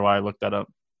Bats here while I look that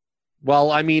up.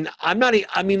 Well, I mean,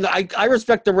 I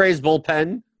respect the Rays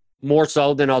bullpen more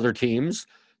so than other teams.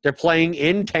 They're playing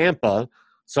in Tampa,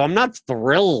 so I'm not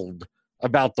thrilled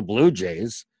about the Blue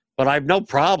Jays, but I have no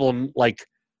problem like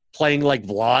playing like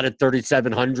Vlad at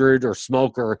 3,700 or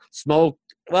Smoke.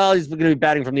 Well, he's going to be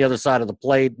batting from the other side of the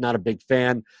plate. Not a big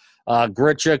fan.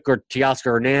 Grichuk or Teoscar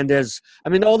Hernandez. I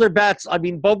mean, all their bats. I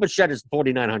mean, Bo Bichette is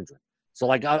 4,900, so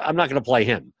like I'm not going to play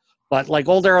him. But like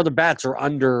all their other bats are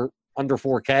under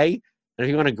 4K. And if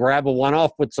you want to grab a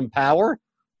one-off with some power,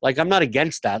 like I'm not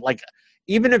against that. Like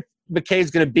even if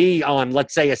McKay's going to be on,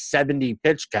 let's say, a 70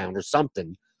 pitch count or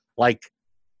something, like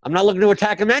I'm not looking to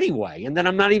attack him anyway. And then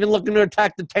I'm not even looking to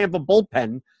attack the Tampa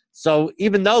bullpen. So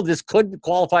even though this could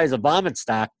qualify as a vomit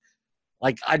stack,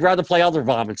 like I'd rather play other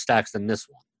vomit stacks than this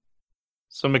one.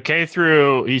 So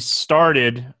McKay he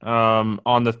started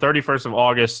on the 31st of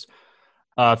August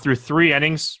through 3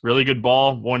 innings, really good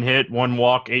ball, 1 hit, 1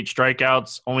 walk, 8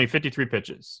 strikeouts, only 53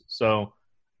 pitches. So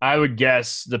I would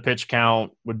guess the pitch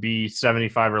count would be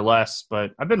 75 or less,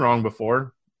 but I've been wrong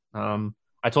before.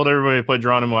 I told everybody to play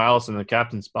Geronimo Allison in the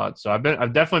captain spot, so I've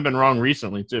definitely been wrong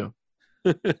recently too.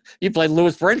 You played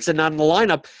Lewis Brinson not in the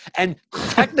lineup, and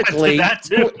technically that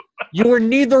too. you were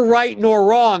neither right nor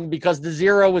wrong because the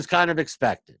 0 was kind of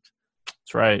expected.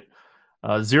 That's right.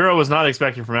 0 was not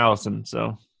expected from Allison,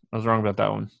 so I was wrong about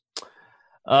that one.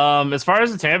 As far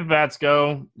as the Tampa Bats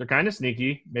go, they're kind of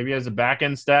sneaky. Maybe as a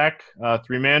back-end stack,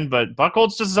 3-man, but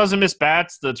Buchholz just doesn't miss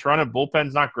bats. The Toronto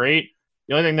bullpen's not great.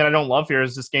 The only thing that I don't love here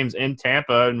is this game's in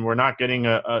Tampa, and we're not getting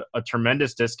a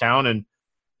tremendous discount. And,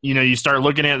 you know, you start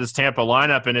looking at this Tampa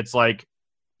lineup, and it's like,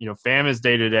 you know, Pham is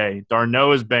day-to-day.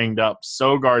 D'Arnaud is banged up.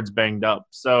 Sogard's banged up.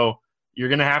 So you're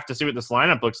going to have to see what this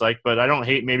lineup looks like, but I don't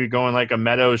hate maybe going like a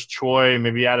Meadows, Choi,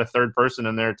 maybe add a third person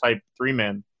in there type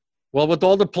 3-man. Well, with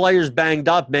all the players banged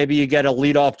up, maybe you get a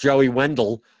leadoff Joey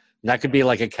Wendell. And that could be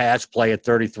like a cash play at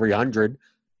 3,300.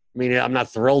 I mean, I'm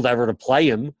not thrilled ever to play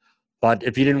him, but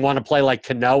if you didn't want to play like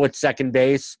Cano at second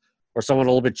base or someone a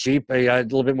little bit cheap, a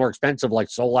little bit more expensive like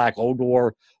Solak,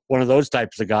 Odor, one of those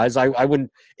types of guys, I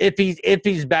wouldn't if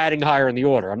he's batting higher in the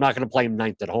order. I'm not going to play him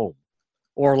 9th at home,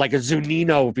 or like a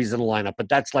Zunino if he's in the lineup, but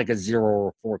that's like a 0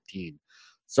 or 14.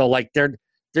 So like they're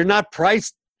not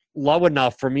priced low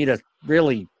enough for me to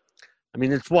really. I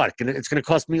mean, it's what? It's going to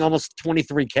cost me almost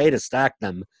 $23K to stack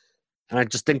them. And I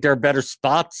just think there are better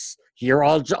spots here.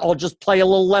 I'll just play a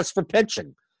little less for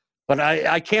pitching. But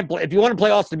I can't play. If you want to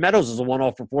play Austin Meadows as a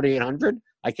one-off for 4,800,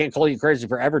 I can't call you crazy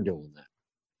for ever doing that.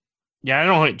 Yeah, I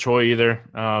don't like Choi either.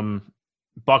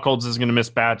 Buchholz is going to miss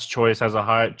bats. Choi has a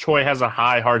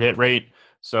high hard hit rate,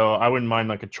 so I wouldn't mind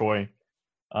like a Choi.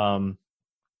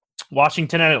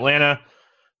 Washington and Atlanta.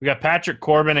 We got Patrick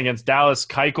Corbin against Dallas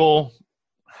Keuchel.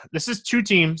 This is 2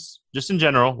 teams, just in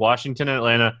general, Washington and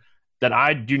Atlanta, that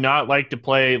I do not like to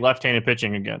play left-handed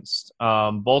pitching against.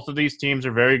 Both of these teams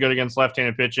are very good against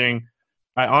left-handed pitching.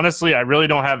 I really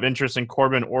don't have interest in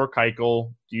Corbin or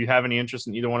Keuchel. Do you have any interest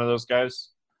in either one of those guys?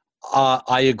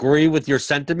 I agree with your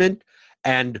sentiment.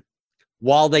 And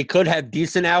while they could have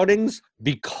decent outings,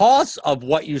 because of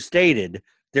what you stated,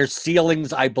 their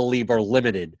ceilings, I believe, are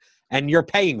limited. And you're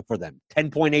paying for them.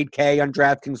 10.8K on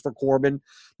DraftKings for Corbin,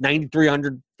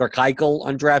 9,300 for Keuchel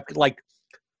on DraftKings. Like,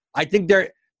 I think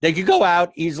they could go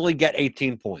out, easily get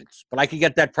 18 points. But I could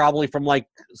get that probably from, like,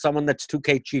 someone that's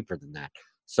 2K cheaper than that.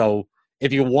 So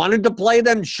if you wanted to play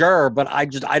them, sure. But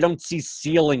I don't see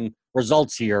ceiling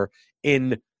results here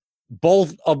in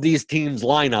both of these teams'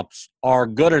 lineups are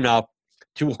good enough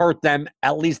to hurt them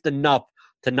at least enough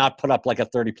to not put up, like, a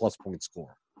 30-plus point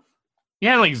score.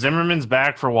 Yeah, like Zimmerman's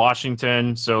back for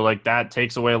Washington, so like that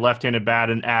takes away a left-handed bat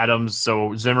and Adams,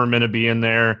 so Zimmerman to be in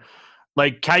there.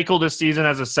 Like Keuchel this season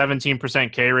has a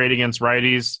 17% K rate against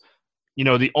righties. You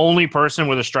know, the only person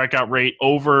with a strikeout rate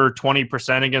over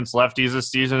 20% against lefties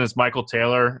this season is Michael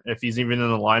Taylor, if he's even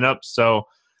in the lineup. So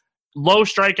low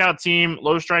strikeout team,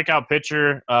 low strikeout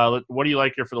pitcher. What do you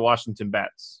like here for the Washington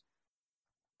Bats?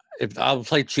 If I'll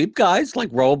play cheap guys like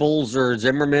Robles or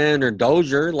Zimmerman or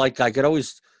Dozier, like I could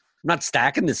always – I'm not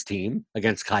stacking this team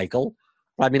against Keuchel.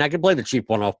 I mean, I can play the cheap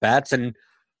one-off bats. And,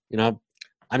 you know,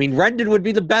 I mean, Rendon would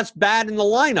be the best bat in the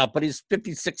lineup, but he's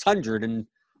 5,600. And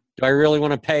do I really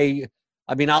want to pay?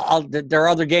 I mean, there are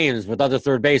other games with other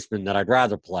third basemen that I'd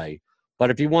rather play.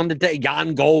 But if you wanted to take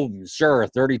Jan Golden, sure,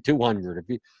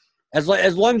 3,200. As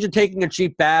long as you're taking a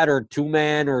cheap bat or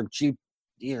 2-man or cheap,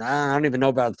 you know, I don't even know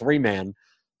about a 3-man.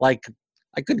 Like,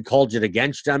 I couldn't call it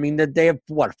against you. I mean, they have,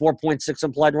 4.6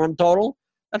 implied run total?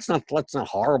 That's not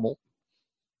horrible.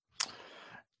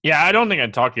 Yeah, I don't think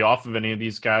I'd talk you off of any of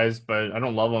these guys, but I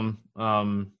don't love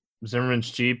them. Zimmerman's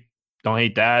cheap. Don't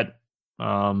hate that.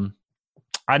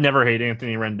 I never hate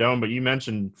Anthony Rendon, but you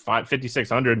mentioned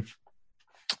 5,600.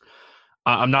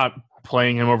 I'm not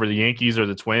playing him over the Yankees or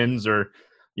the Twins or,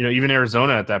 even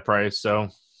Arizona at that price. So,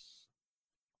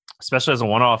 especially as a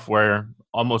one-off where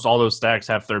almost all those stacks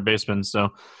have third basemen. So,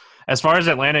 as far as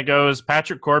Atlanta goes,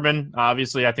 Patrick Corbin,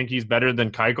 obviously, I think he's better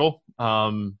than Keuchel.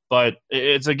 But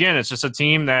it's just a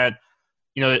team that,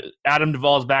 Adam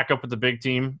Duvall's back up with the big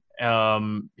team.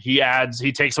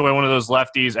 He takes away one of those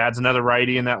lefties, adds another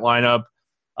righty in that lineup.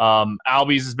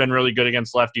 Albies has been really good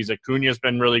against lefties. Acuna's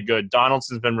been really good.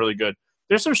 Donaldson's been really good.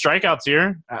 There's some strikeouts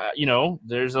here.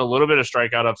 There's a little bit of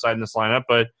strikeout upside in this lineup,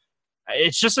 but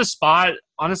it's just a spot.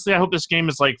 Honestly, I hope this game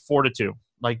is like 4-2.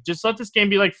 Like, just let this game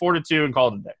be like 4-2 and call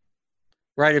it a day.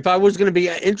 Right. If I was going to be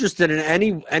interested in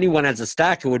anyone as a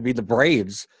stack, it would be the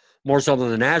Braves more so than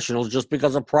the Nationals, just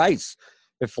because of price.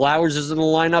 If Flowers is in the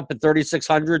lineup at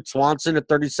 3,600, Swanson at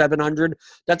 3,700,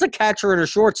 that's a catcher and a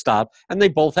shortstop, and they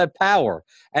both have power.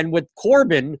 And with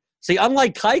Corbin, see,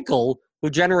 unlike Keuchel, who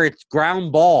generates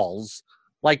ground balls,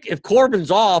 like if Corbin's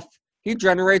off, he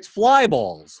generates fly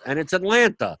balls, and it's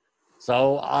Atlanta.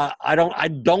 So I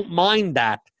don't mind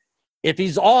that. If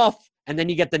he's off, and then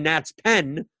you get the Nats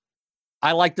pen,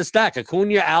 I like the stack.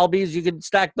 Acuna, Albies, you can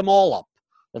stack them all up.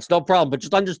 That's no problem. But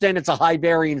just understand it's a high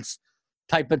variance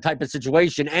type of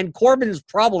situation. And Corbin is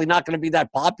probably not going to be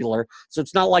that popular, so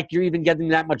it's not like you're even getting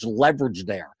that much leverage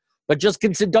there. But just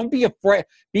consider, don't be afraid.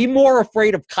 Be more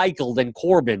afraid of Keuchel than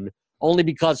Corbin, only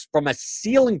because from a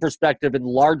ceiling perspective in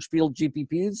large field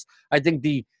GPPs, I think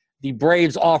the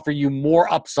Braves offer you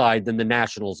more upside than the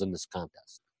Nationals in this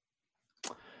contest.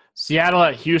 Seattle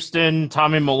at Houston,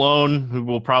 Tommy Malone, who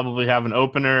will probably have an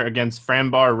opener against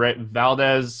Framber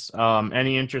Valdez.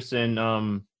 Any interest in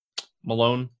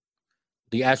Malone?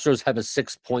 The Astros have a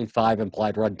 6.5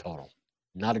 implied run total.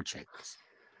 Not a chance.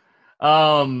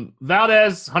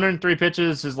 Valdez, 103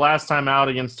 pitches, his last time out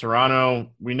against Toronto.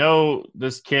 We know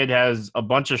this kid has a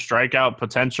bunch of strikeout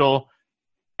potential.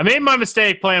 I made my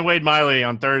mistake playing Wade Miley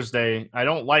on Thursday. I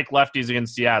don't like lefties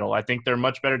against Seattle. I think they're a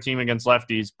much better team against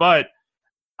lefties, but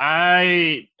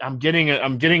I'm getting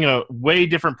a way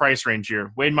different price range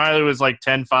here. Wade Miley was like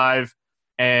 10.5,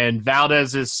 and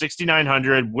Valdez is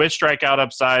 6,900 with strikeout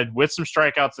upside, with some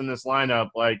strikeouts in this lineup.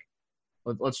 Like,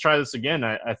 let's try this again,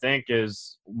 I think,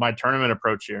 is my tournament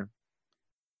approach here.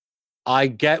 I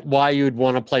get why you'd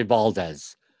want to play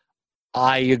Valdez.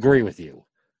 I agree with you.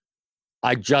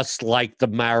 I just like the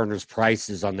Mariners'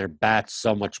 prices on their bats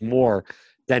so much more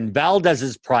than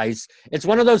Valdez's price. It's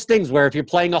one of those things where if you're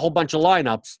playing a whole bunch of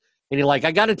lineups and you're like,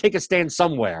 I got to take a stand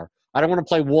somewhere. I don't want to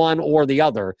play one or the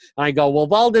other. And I go, well,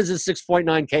 Valdez is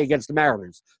 6.9K against the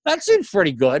Mariners. That seems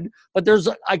pretty good. But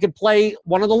I could play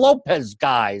one of the Lopez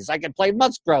guys. I could play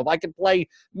Musgrove. I could play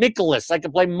Nicholas. I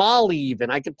could play Molly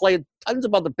even. I could play tons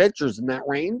of other pitchers in that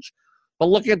range. But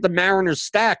looking at the Mariners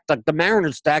stack, like the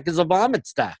Mariners stack is a vomit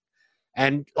stack.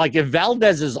 And like if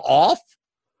Valdez is off,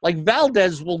 like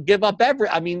Valdez will give up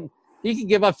he can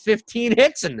give up 15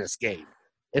 hits in this game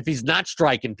if he's not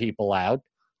striking people out.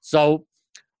 So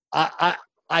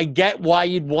I get why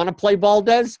you'd want to play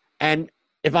Valdez. And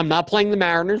if I'm not playing the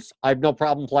Mariners, I have no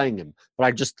problem playing him.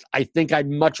 But I think I'd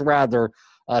much rather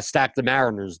stack the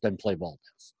Mariners than play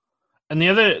Valdez. And the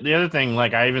other thing,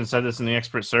 like I even said this in the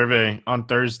expert survey on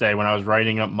Thursday when I was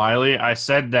writing up Miley, I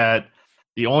said that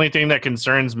the only thing that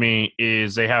concerns me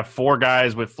is they have 4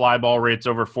 guys with fly ball rates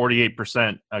over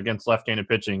 48% against left-handed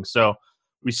pitching. So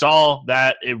we saw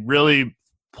that it really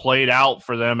played out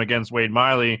for them against Wade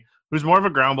Miley, who's more of a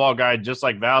ground ball guy, just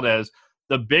like Valdez.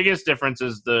 The biggest difference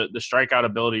is the strikeout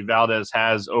ability Valdez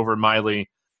has over Miley.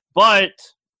 But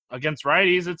against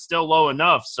righties, it's still low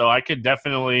enough. So I could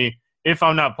definitely, if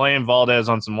I'm not playing Valdez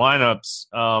on some lineups,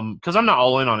 because I'm not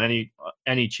all in on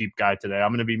any cheap guy today.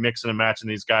 I'm going to be mixing and matching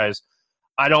these guys.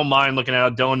 I don't mind looking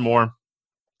at Dylan Moore,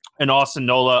 an Austin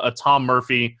Nola, a Tom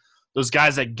Murphy, those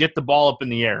guys that get the ball up in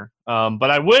the air.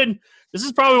 But this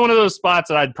is probably one of those spots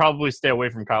that I'd probably stay away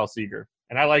from Kyle Seager.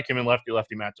 And I like him in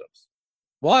lefty-lefty matchups.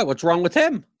 Why? What's wrong with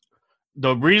him?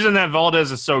 The reason that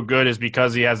Valdez is so good is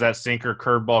because he has that sinker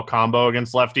curveball combo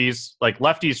against lefties. Like,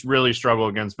 lefties really struggle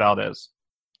against Valdez.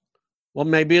 Well,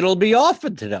 maybe it'll be off to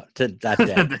that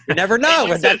day. You never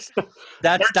know. That's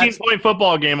 13-point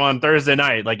football game on Thursday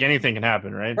night. Like, anything can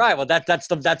happen, right? Right. Well, that's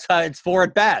how it's 4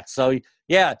 at bats. So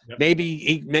yeah, yep.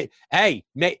 Maybe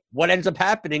what ends up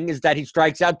happening is that he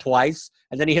strikes out twice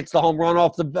and then he hits the home run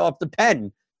off the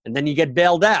pen. and then you get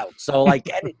bailed out. So, like,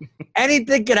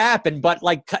 anything could happen. But,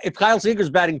 like, if Kyle Seager's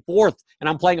batting fourth and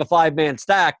I'm playing a 5-man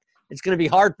stack, it's going to be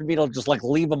hard for me to just, like,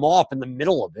 leave him off in the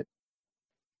middle of it.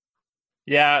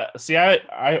 Yeah, see,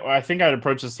 I think I'd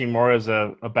approach this team more as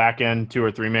a back-end 2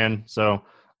 or 3-man. So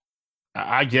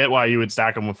I get why you would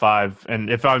stack them with 5. And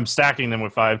if I'm stacking them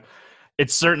with 5,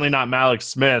 it's certainly not Malik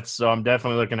Smith. So I'm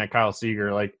definitely looking at Kyle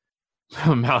Seager. Like,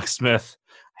 Malik Smith,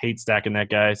 I hate stacking that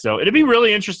guy. So it'd be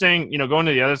really interesting, going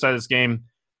to the other side of this game,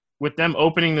 with them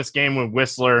opening this game with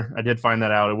Whistler. I did find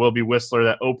that out. It will be Whistler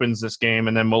that opens this game.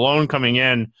 And then Malone coming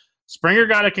in. Springer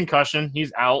got a concussion.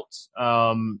 He's out.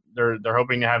 They're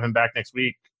hoping to have him back next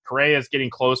week. Correa is getting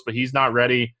close, but he's not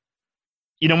ready.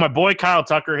 My boy Kyle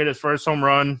Tucker hit his first home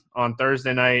run on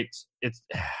Thursday night.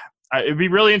 It'd be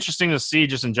really interesting to see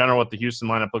just in general what the Houston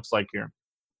lineup looks like here.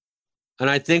 And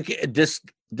I think this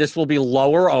will be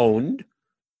lower owned.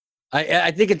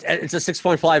 I think it's a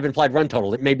 6.5 implied run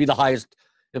total. It may be the highest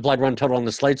implied run total on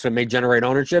the slate, so it may generate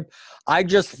ownership. I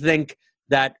just think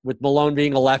that with Malone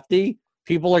being a lefty,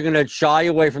 people are going to shy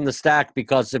away from the stack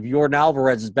because if Yordan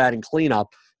Alvarez is batting cleanup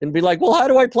and be like, well, how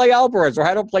do I play Alvarez or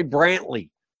how do I play Brantley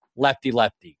lefty?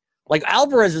 Like,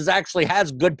 Alvarez actually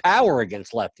has good power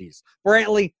against lefties.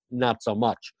 Brantley, not so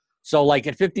much. So, like,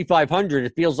 at 5,500,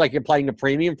 it feels like you're playing a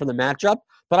premium for the matchup,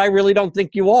 but I really don't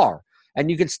think you are. And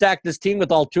you could stack this team with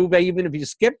Altuve even if you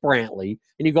skip Brantley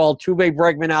and you go Altuve,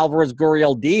 Bregman, Alvarez,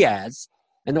 Gurriel, Diaz,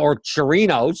 or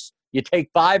Chirinos. You take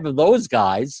 5 of those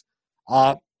guys.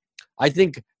 I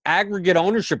think aggregate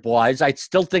ownership-wise, I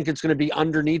still think it's going to be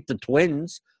underneath the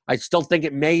Twins. I still think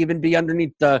it may even be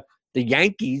underneath the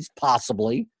Yankees,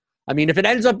 possibly. I mean, if it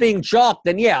ends up being chalk,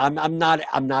 then yeah, I'm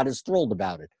not as thrilled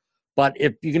about it. But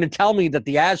if you're going to tell me that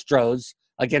the Astros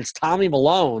against Tommy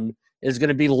Malone is going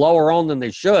to be lower owned than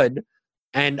they should,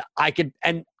 and I don't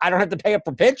have to pay up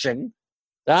for pitching,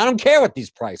 then I don't care what these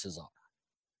prices are.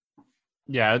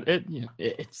 Yeah,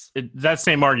 it's that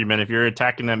same argument. If you're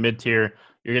attacking that mid-tier,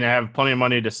 you're going to have plenty of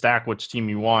money to stack which team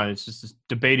you want. It's just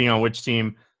debating on which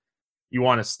team you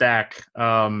want to stack.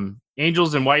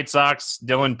 Angels and White Sox,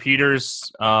 Dylan Peters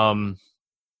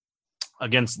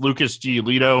against Lucas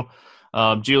Giolito.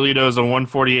 Giolito is a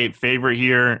 148 favorite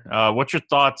here. What's your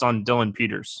thoughts on Dylan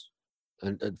Peters?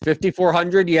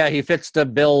 5,400, yeah, he fits the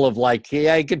bill of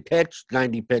he could pitch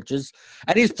 90 pitches,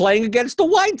 and he's playing against the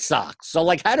White Sox. So,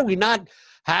 how do we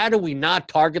not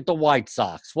target the White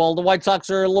Sox? Well, the White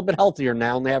Sox are a little bit healthier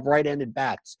now, and they have right-handed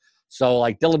bats. So,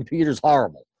 Dylan Peters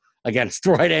horrible against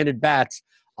right-handed bats,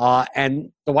 and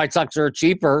the White Sox are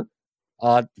cheaper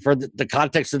for the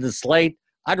context of the slate.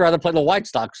 I'd rather play the White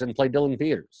Sox than play Dylan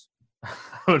Peters.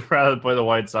 I would rather play the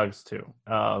White Sox too.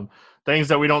 Things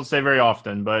that we don't say very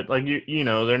often, but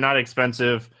they're not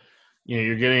expensive.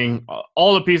 You're getting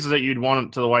all the pieces that you'd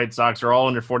want to the White Sox are all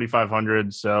under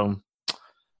 4,500. So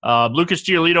Lucas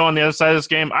Giolito on the other side of this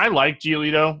game, I like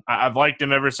Giolito. I've liked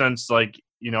him ever since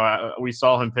we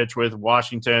saw him pitch with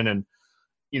Washington, and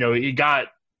he got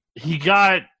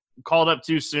called up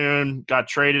too soon, got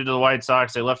traded to the White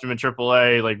Sox. They left him in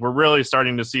AAA. We're really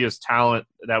starting to see his talent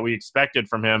that we expected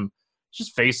from him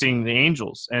just facing the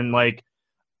Angels. And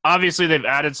obviously they've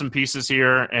added some pieces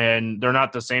here and they're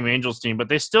not the same Angels team, but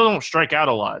they still don't strike out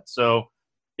a lot. So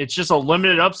it's just a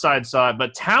limited upside side.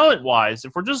 But talent wise,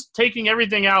 if we're just taking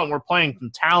everything out and we're playing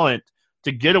some talent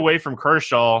to get away from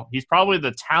Kershaw, he's probably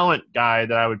the talent guy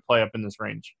that I would play up in this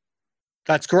range.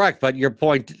 That's correct, but your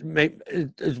point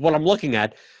is what I'm looking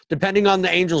at. Depending on the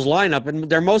Angels lineup, and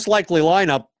their most likely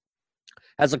lineup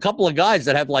has a couple of guys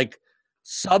that have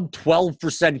sub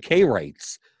 12% K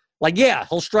rates.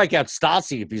 He'll strike out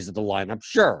Stassi if he's at the lineup,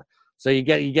 sure. So you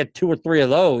get 2 or 3 of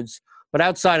those. But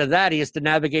outside of that, he has to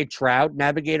navigate Trout,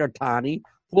 navigate Ohtani.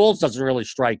 Pujols doesn't really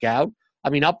strike out. I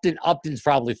mean, Upton's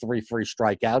probably 3 free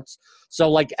strikeouts.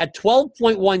 So at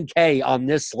 12.1 K on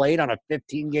this slate, on a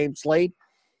 15-game slate,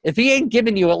 if he ain't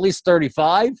giving you at least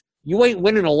 35, you ain't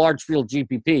winning a large field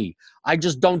GPP. I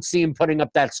just don't see him putting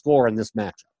up that score in this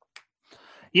matchup.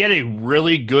 He had a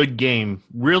really good game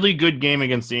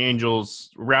against the Angels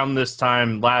around this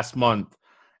time last month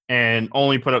and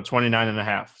only put up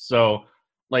 29.5. So,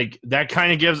 that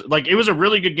kind of gives – it was a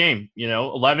really good game,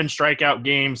 11 strikeout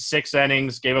game, 6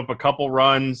 innings, gave up a couple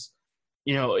runs.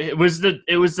 It was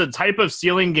the type of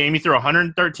ceiling game. He threw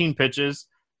 113 pitches.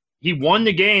 He won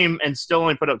the game and still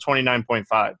only put up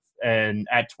 29.5. And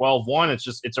at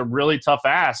 12-1, it's a really tough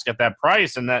ask at that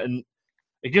price. And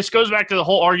it just goes back to the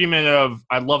whole argument of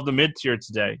I love the mid-tier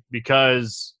today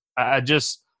because I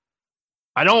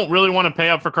don't really want to pay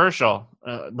up for Kershaw.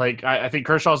 I think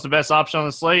Kershaw is the best option on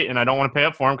the slate, and I don't want to pay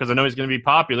up for him because I know he's going to be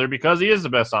popular because he is the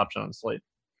best option on the slate.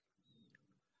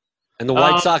 And the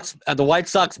White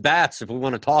Sox bats, if we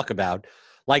want to talk about,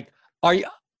 like,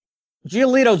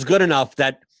 Giolito's good enough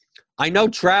that I know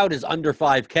Trout is under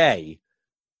 5K,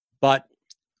 but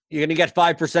you're going to get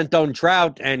 5% owned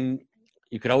Trout, and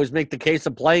you could always make the case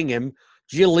of playing him.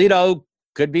 Giolito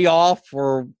could be off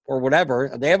or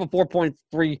whatever. They have a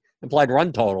 4.3 implied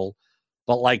run total,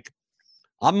 but like,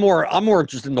 I'm more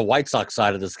interested in the White Sox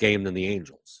side of this game than the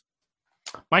Angels.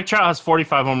 Mike Trout has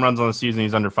 45 home runs on the season.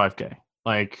 He's under 5K.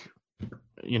 Like,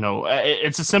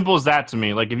 it's as simple as that to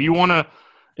me. Like, if you want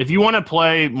to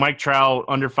play Mike Trout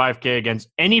under 5K against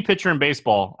any pitcher in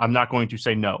baseball, I'm not going to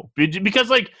say no. Because,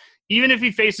 like, even if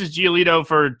he faces Giolito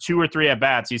for 2 or 3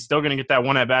 at-bats, he's still going to get that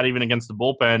 1 at-bat even against the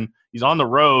bullpen. He's on the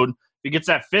road. If he gets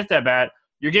that 5th at-bat,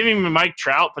 you're giving Mike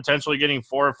Trout potentially getting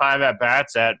 4 or 5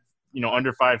 at-bats at,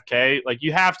 under 5K. Like,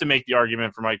 you have to make the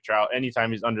argument for Mike Trout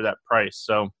anytime he's under that price.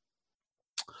 So,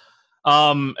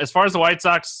 as far as the White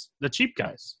Sox, the cheap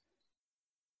guys.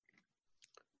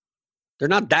 They're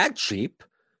not that cheap.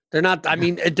 They're not. I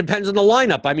mean, it depends on the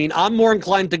lineup. I mean, I'm more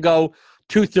inclined to go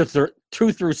 2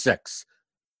 through 6.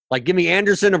 Like, give me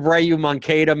Anderson, Abreu,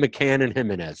 Moncada, McCann, and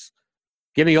Jimenez.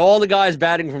 Give me all the guys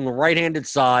batting from the right-handed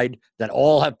side that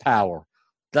all have power.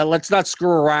 Let's not screw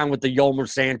around with the Yolmer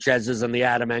Sanchez's and the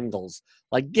Adam Engels.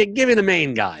 Like, give me the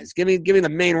main guys. Give me the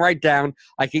main right down.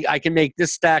 I can make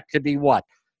this stack to be what?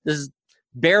 This is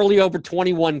barely over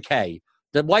 21K.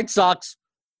 The White Sox,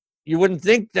 you wouldn't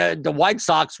think that the White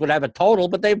Sox would have a total,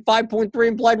 but they have 5.3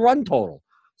 implied run total.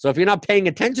 So if you're not paying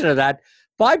attention to that,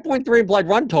 5.3 implied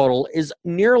run total is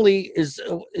nearly as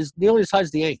high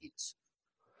as the Yankees.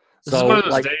 This is one of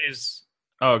those days.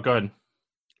 Oh, go ahead.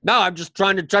 No, I'm just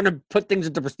trying to put things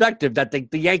into perspective that the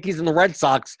Yankees and the Red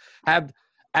Sox have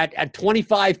at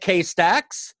 25K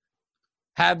stacks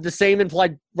have the same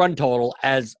implied run total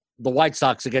as the White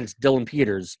Sox against Dylan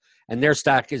Peters, and their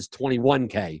stack is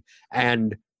 21K,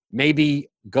 and maybe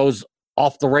goes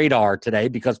off the radar today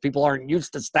because people aren't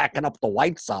used to stacking up the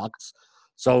White Sox.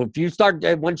 So if you start,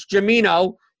 once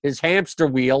Jimino, his hamster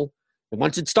wheel, and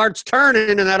once it starts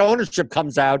turning and that ownership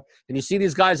comes out and you see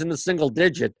these guys in the single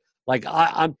digit, like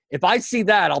if I see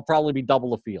that, I'll probably be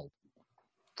double the field.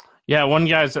 Yeah, one of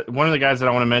the guys that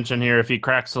I want to mention here, if he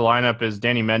cracks the lineup, is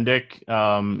Danny Mendick.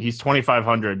 He's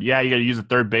 2,500. Yeah, you got to use a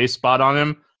third base spot on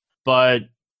him, but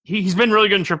he's been really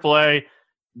good in AAA.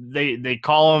 They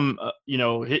call him,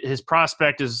 his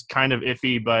prospect is kind of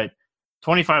iffy, but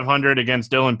 2,500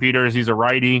 against Dylan Peters. He's a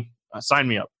righty. Sign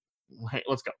me up. Hey,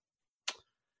 let's go.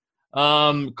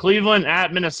 Cleveland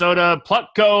at Minnesota.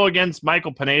 Plutko against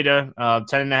Michael Pineda.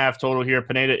 10.5 total here.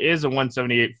 Pineda is a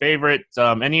 178 favorite.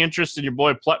 Any interest in your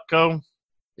boy Plutko?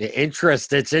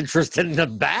 It's interest in the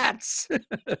bats.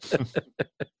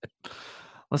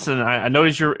 Listen, I know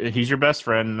he's your best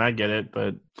friend, and I get it,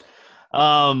 but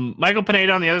Michael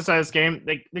Pineda on the other side of this game,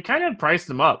 they kind of priced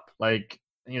him up. Like,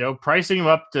 pricing him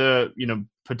up to,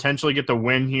 potentially get the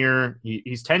win here.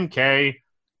 He's 10K.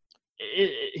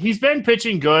 He's been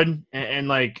pitching good, and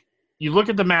like, you look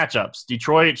at the matchups,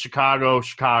 Detroit, Chicago.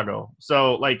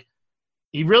 So, like,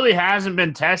 he really hasn't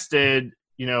been tested,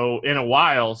 in a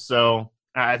while. So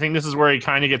I think this is where he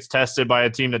kind of gets tested by a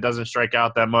team that doesn't strike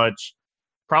out that much.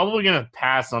 Probably going to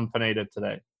pass on Pineda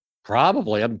today.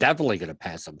 Probably. I'm definitely going to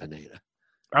pass on Pineda.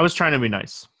 I was trying to be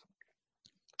nice.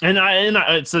 And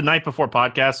it's the night before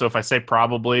podcast, so if I say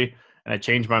probably and I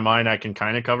change my mind, I can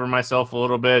kind of cover myself a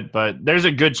little bit. But there's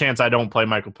a good chance I don't play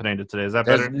Michael Pineda today. Is that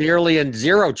better? There's nearly a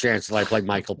zero chance that I play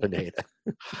Michael Pineda.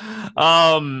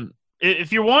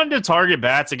 If you're wanting to target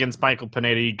bats against Michael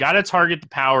Pineda, you got to target the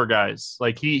power guys.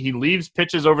 Like, he leaves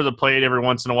pitches over the plate every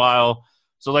once in a while.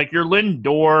 So, like, your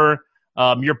Lindor,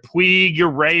 your Puig,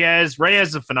 your Reyes. Reyes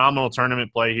is a phenomenal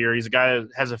tournament play here. He's a guy that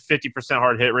has a 50%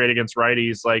 hard hit rate against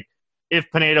righties. Like, if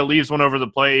Pineda leaves one over the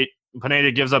plate,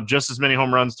 Pineda gives up just as many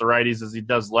home runs to righties as he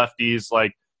does lefties.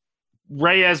 Like,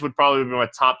 Reyes would probably be my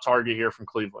top target here from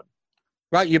Cleveland.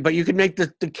 Right, but you can make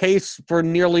the case for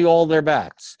nearly all their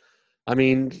bats. I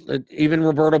mean, even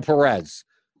Roberto Perez.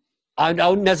 I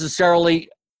don't necessarily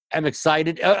am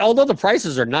excited, although the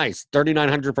prices are nice.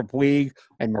 $3,900 for Puig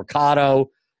and Mercado,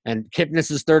 and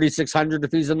Kipnis is $3,600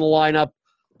 if he's in the lineup.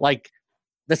 Like,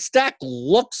 the stack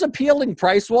looks appealing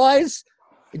price-wise.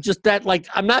 It's just that, like,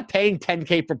 I'm not paying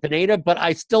 $10K for Pineda, but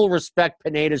I still respect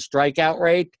Pineda's strikeout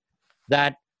rate,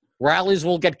 that rallies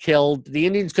will get killed. The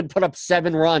Indians could put up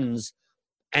 7 runs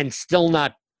and still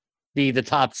not be the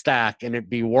top stack and it'd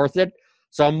be worth it.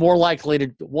 So I'm more likely to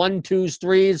 1, 2s,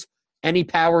 3s, any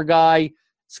power guy,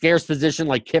 scarce position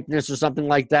like Kipnis or something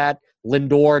like that,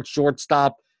 Lindor at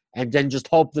shortstop, and then just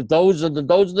hope that those are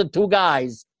the 2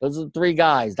 guys, those are the 3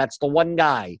 guys. That's the one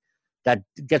guy that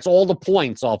gets all the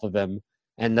points off of him,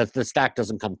 and the stack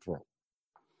doesn't come through.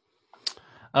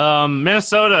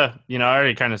 Minnesota, I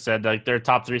already kind of said like their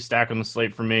top 3 stack on the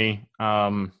slate for me.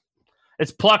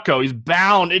 It's Plutko. He's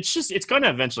bound. It's going to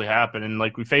eventually happen. And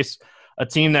like we face a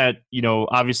team that,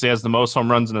 obviously has the most home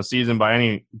runs in a season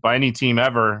by any team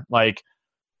ever. Like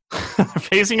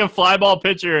facing a fly ball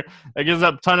pitcher that gives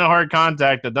up a ton of hard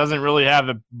contact that doesn't really have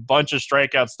a bunch of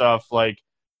strikeout stuff. Like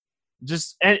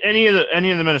just any of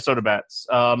the Minnesota bats.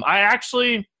 I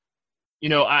actually,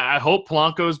 I hope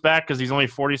Polanco's back because he's only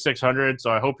 4,600. So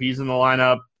I hope he's in the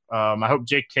lineup. I hope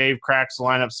Jake Cave cracks the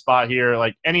lineup spot here.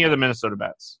 Like any of the Minnesota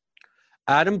bats.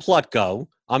 Adam Plutko.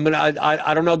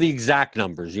 I don't know the exact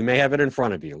numbers. You may have it in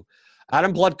front of you.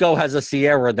 Adam Plutko has a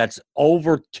Sierra that's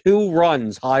over 2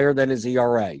 runs higher than his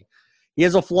ERA. He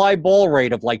has a fly ball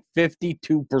rate of like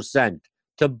 52%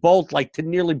 to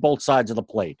nearly both sides of the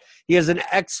plate. He has an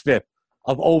xFIP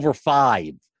of over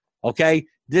 5. Okay,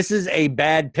 this is a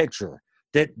bad pitcher.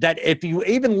 That if you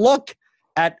even look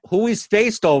at who he's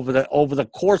faced over the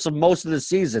course of most of the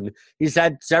season, he's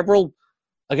had several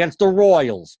against the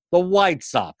Royals, the White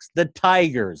Sox, the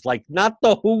Tigers, like not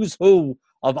the who's who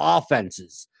of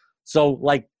offenses. So,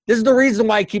 like, this is the reason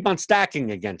why I keep on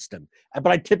stacking against him. But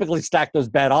I typically stack those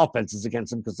bad offenses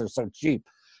against him because they're so cheap.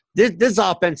 This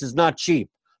offense is not cheap.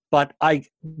 But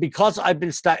because I've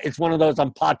been it's one of those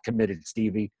I'm pot committed,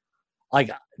 Stevie.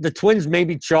 Like, the Twins may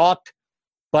be chalked,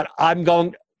 but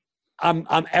everyone's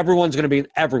going to be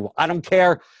everyone. I don't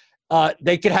care.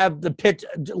 They could have the pitch.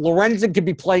 Lorenzen could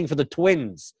be playing for the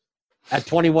Twins at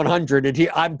 2,100,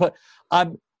 and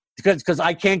because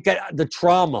I can't get the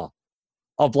trauma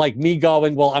of like me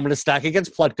going, well, I'm going to stack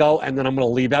against Plutko, and then I'm going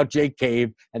to leave out Jake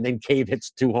Cave, and then Cave hits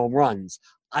 2 home runs.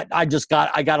 I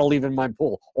got to leave in my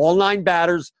pool. All 9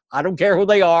 batters. I don't care who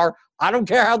they are. I don't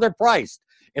care how they're priced.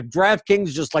 If DraftKings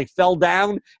just like fell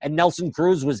down and Nelson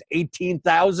Cruz was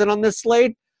 18,000 on this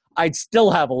slate, I'd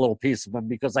still have a little piece of him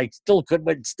because I still could,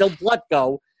 but still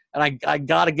Plutko, and I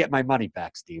got to get my money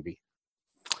back, Stevie.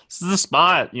 This is the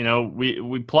spot. We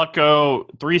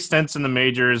Plutko 3 stints in the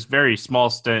majors, very small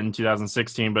stint in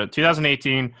 2016, but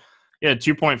 2018, he had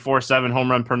 2.47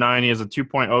 home run per 9. He has a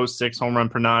 2.06 home run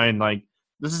per 9. Like,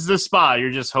 this is the spot.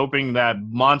 You're just hoping that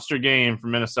monster game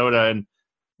from Minnesota. And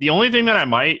the only thing that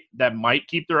might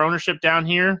keep their ownership down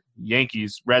here,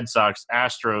 Yankees, Red Sox,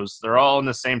 Astros, they're all in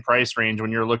the same price range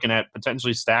when you're looking at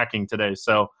potentially stacking today.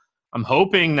 So I'm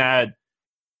hoping that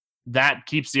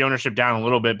keeps the ownership down a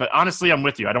little bit. But honestly, I'm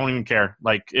with you. I don't even care.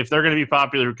 Like, if they're going to be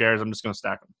popular, who cares? I'm just going to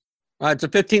stack them. It's a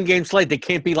 15-game slate. They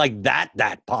can't be like that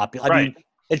popular. Right. I mean,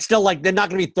 it's still like they're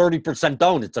not going to be 30%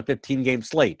 owned. It's a 15-game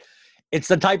slate. It's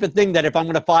the type of thing that if I'm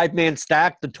going to 5-man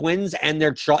stack the Twins and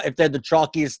if they're the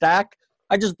chalkiest stack,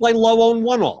 I just play low-owned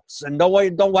one-offs and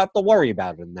don't have to worry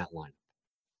about it in that line.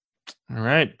 All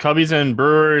right. Cubbies and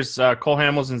Brewers, Cole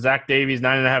Hamels and Zach Davies,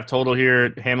 9.5 total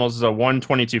here. Hamels is a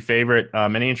 122 favorite.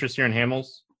 Any interest here in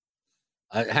Hamels?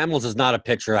 Hamels is not a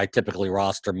pitcher I typically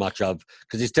roster much of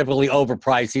because he's typically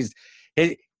overpriced.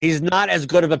 He's not as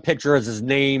good of a pitcher as his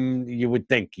name you would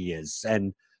think he is.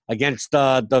 And against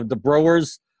the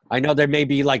Brewers, I know there may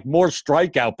be like more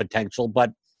strikeout potential,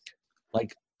 but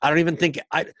like I don't even think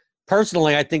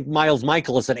personally, I think Miles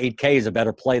Michaelis at 8K is a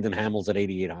better play than Hamels at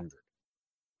 8,800.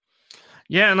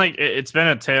 Yeah, and like it's been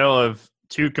a tale of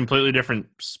 2 completely different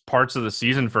parts of the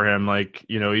season for him. Like,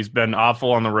 he's been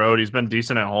awful on the road. He's been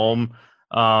decent at home.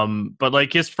 But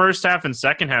like his first half and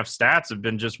second half stats have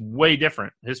been just way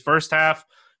different. His first half,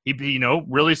 he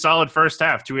really solid first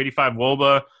half, 285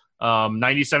 WOBA,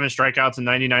 97 strikeouts in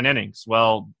 99 innings.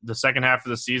 Well, the second half of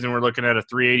the season, we're looking at a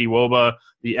 380 WOBA.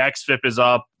 The xFIP is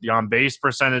up. The on-base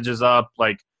percentage is up.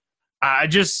 Like,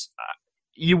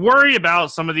 you worry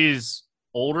about some of these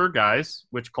older guys,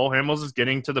 which Cole Hamels is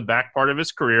getting to the back part of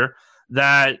his career,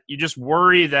 that you just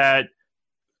worry that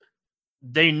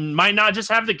they might not just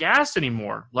have the gas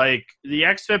anymore. Like, the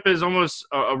xFIP is almost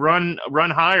a run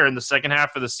higher in the second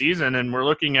half of the season, and we're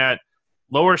looking at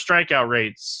lower strikeout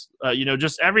rates.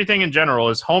 Just everything in general.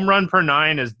 His home run per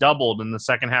 9 is doubled in the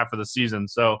second half of the season.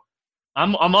 So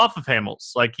I'm off of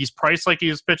Hamels. Like, he's priced like he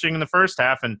was pitching in the first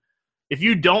half, and if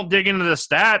you don't dig into the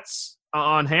stats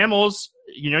on Hamels,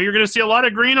 you're going to see a lot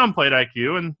of green on plate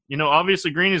IQ, and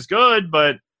obviously green is good,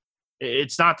 but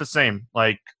it's not the same.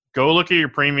 Like, go look at your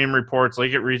premium reports,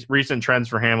 look at recent trends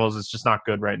for Hamels. It's just not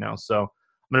good right now. So I'm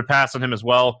going to pass on him as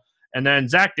well. And then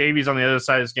Zach Davies on the other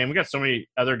side of this game. We got so many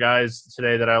other guys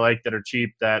today that I like that are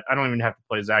cheap that I don't even have to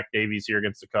play Zach Davies here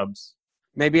against the Cubs.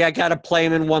 Maybe I got to play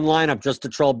him in one lineup just to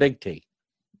troll Big T.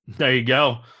 There you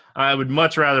go. I would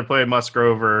much rather play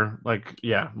Musgrove,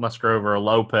 Musgrove or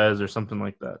Lopez or something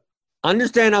like that.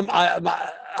 Understand?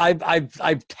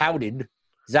 I've touted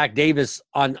Zach Davis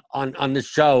on this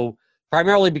show,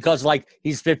 primarily because like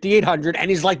he's 5,800 and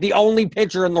he's like the only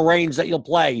pitcher in the range that you'll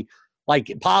play,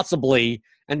 like possibly.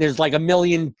 And there's like a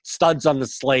million studs on the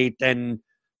slate, and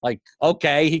like,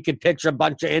 okay, he could pitch a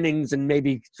bunch of innings and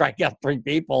maybe strike out 3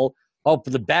 people, hope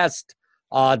for the best.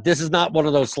 This is not one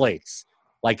of those slates.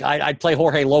 Like I'd play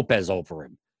Jorge Lopez over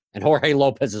him, and Jorge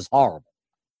Lopez is horrible.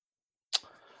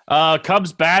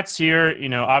 Cubs bats here,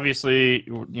 obviously,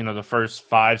 the first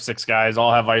 5-6 guys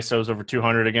all have ISOs over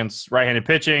 200 against right-handed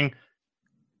pitching.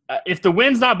 If the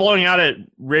wind's not blowing out at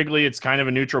Wrigley, it's kind of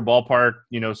a neutral ballpark,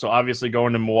 so obviously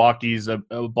going to Milwaukee's a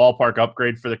ballpark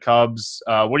upgrade for the Cubs.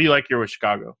 What do you like here with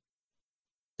Chicago?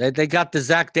 They got the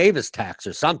Zach Davis tax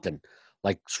or something.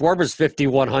 Like Schwarber's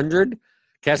 5,100,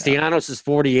 Castellanos is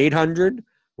 4,800,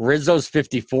 Rizzo's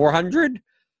 5,400.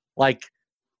 Like,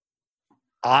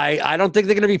 I don't think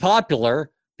they're going to be popular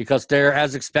because they're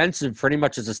as expensive pretty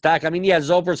much as a stack. I mean, yeah,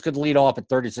 Zobrist could lead off at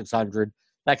 3,600.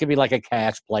 That could be like a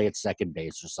cash play at second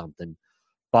base or something.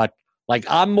 But, like,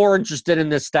 I'm more interested in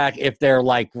this stack if they're,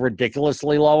 like,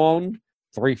 ridiculously low-owned,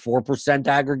 3-4%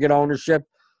 aggregate ownership.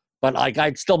 But, like,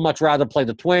 I'd still much rather play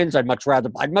the Twins. I'd much rather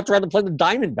play the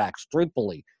Diamondbacks,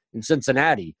 truthfully, in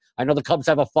Cincinnati. I know the Cubs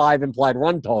have a 5 implied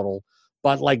run total.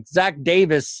 But, like, Zach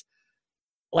Davis,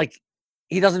 like,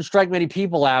 he doesn't strike many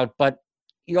people out, but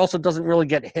he also doesn't really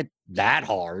get hit that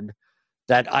hard.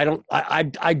 That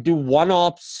I do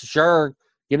one-offs, sure.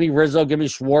 Give me Rizzo, give me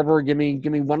Schwarber, give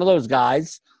me one of those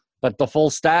guys. But the full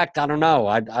stack, I don't know.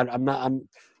 I'm not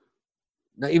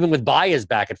even with Baez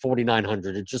back at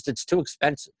 4,900. It's too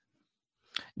expensive.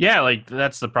 Yeah, like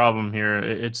that's the problem here.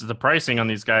 It's the pricing on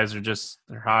these guys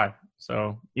they're high.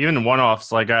 So even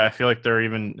one-offs, like I feel like they're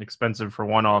even expensive for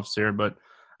one-offs here. But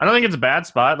I don't think it's a bad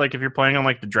spot. Like if you're playing on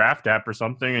like the draft app or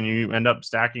something, and you end up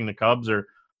stacking the Cubs or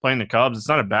playing the Cubs, it's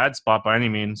not a bad spot by any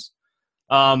means.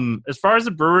 As far as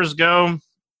the Brewers go,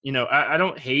 I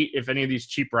don't hate if any of these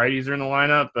cheap righties are in the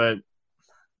lineup, but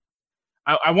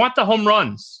I want the home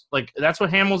runs. Like, that's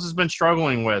what Hamels has been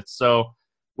struggling with. So,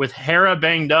 with Hera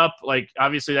banged up, like,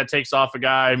 obviously that takes off a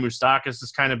guy. Moustakas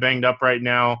is kind of banged up right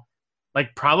now.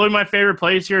 Like, probably my favorite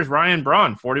place here is Ryan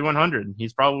Braun, 4,100.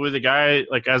 He's probably the guy,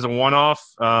 like, as a one-off.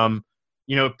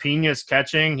 Pena's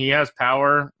catching. He has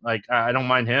power. Like, I don't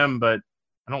mind him, but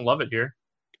I don't love it here.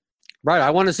 Right,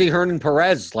 I want to see Hernan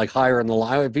Perez like higher in the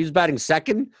line. If he's batting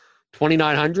second,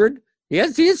 2,900, he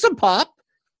has some pop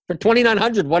for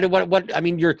 2,900. What? I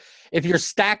mean, if you're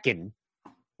stacking,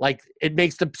 like it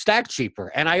makes the stack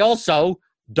cheaper. And I also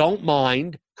don't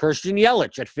mind Christian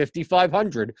Yelich at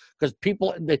 5,500 because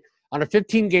people on a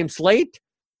 15-game slate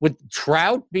with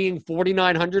Trout being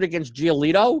 4,900 against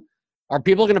Giolito, are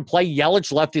people going to play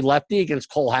Yelich lefty against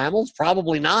Cole Hamels?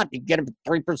 Probably not. You get him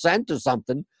 3% or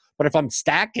something. But if I'm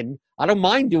stacking, I don't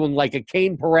mind doing like a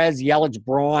Kane, Perez, Yelich,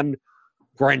 Braun,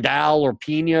 Grandal, or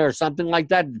Pena or something like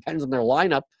that. It depends on their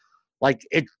lineup. Like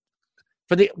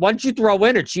once you throw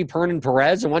in a cheap Hernan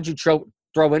Perez and once you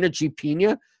throw in a cheap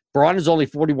Pena, Braun is only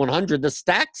 4,100. The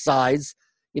stack size,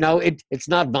 it's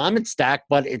not vomit stack,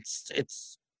 but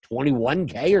it's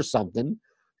 21K or something.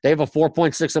 They have a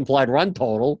 4.6 implied run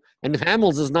total, and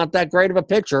Hamels is not that great of a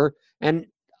pitcher. And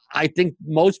I think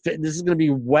this is going to be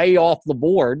way off the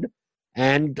board,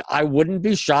 and I wouldn't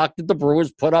be shocked if the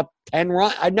Brewers put up 10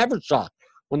 runs. I'm never shocked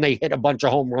when they hit a bunch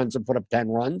of home runs and put up 10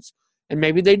 runs, and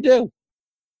maybe they do.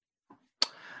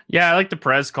 Yeah, I like the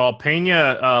Perez call.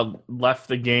 Pena left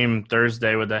the game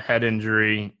Thursday with a head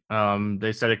injury.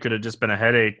 They said it could have just been a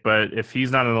headache, but if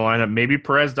he's not in the lineup, maybe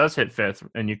Perez does hit fifth,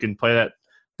 and you can play that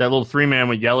little 3-man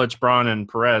with Yelich, Braun, and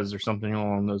Perez or something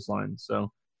along those lines.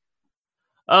 So.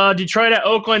 Detroit at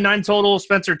Oakland, 9 total.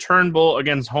 Spencer Turnbull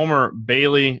against Homer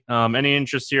Bailey. Any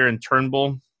interest here in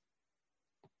Turnbull?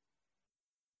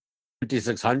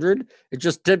 5,600. It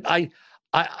just did.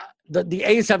 The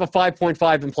A's have a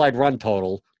 5.5 implied run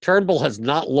total. Turnbull has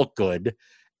not looked good,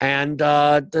 and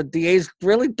the A's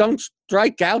really don't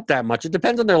strike out that much. It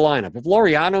depends on their lineup. If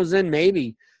Laureano's in,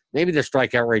 maybe their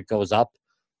strikeout rate goes up.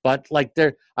 But,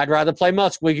 I'd rather play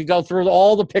Musk. We could go through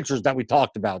all the pitchers that we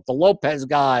talked about. The Lopez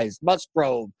guys,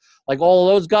 Musgrove. Like, all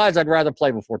of those guys I'd rather play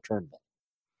before Turnbull.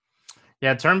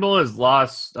 Yeah, Turnbull has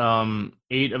lost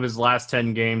 8 of his last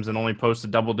 10 games and only posted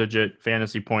double-digit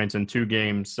fantasy points in 2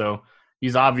 games. So,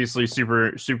 he's obviously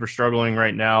super, super struggling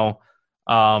right now.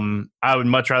 I would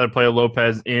much rather play a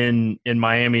Lopez in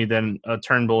Miami than a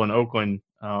Turnbull in Oakland.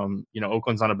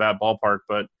 Oakland's not a bad ballpark,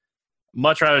 but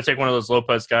much rather take one of those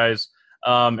Lopez guys.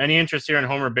 Any interest here in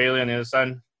Homer Bailey on the other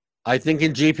side? I think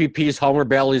in GPPs, Homer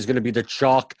Bailey is going to be the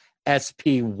chalk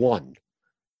SP1.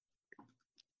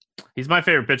 He's my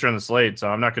favorite pitcher on the slate, so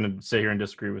I'm not going to sit here and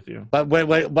disagree with you. But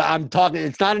I'm talking,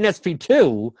 it's not an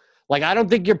SP2. Like, I don't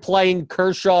think you're playing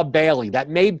Kershaw, Bailey. That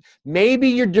maybe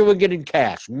you're doing it in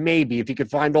cash. Maybe if you could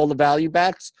find all the value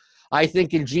backs. I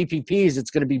think in GPPs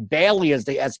it's going to be Bailey as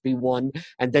the SP1,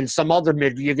 and then some other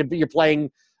mid. You're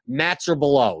playing Mats or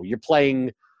below. You're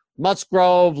playing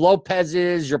Musgrove,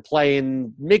 Lopez's. You're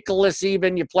playing Mikolas.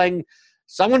 Even you're playing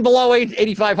someone below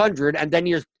 8,500, and then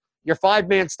you're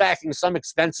 5-man stacking some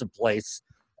expensive place.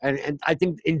 And I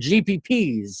think in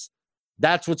GPPs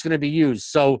that's what's going to be used.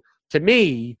 So to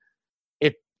me,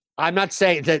 if I'm not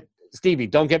saying that, Stevie,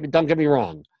 don't get me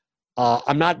wrong.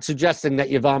 I'm not suggesting that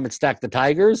you vomit stack the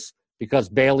Tigers because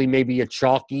Bailey may be a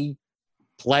chalky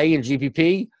play in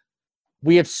GPP.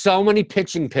 We have so many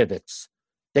pitching pivots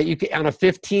that you can, on a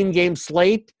 15-game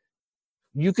slate,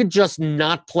 you could just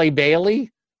not play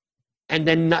Bailey and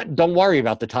then don't worry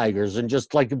about the Tigers. And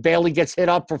just like if Bailey gets hit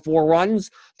up for 4 runs,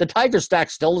 the Tiger stack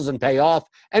still doesn't pay off,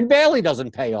 and Bailey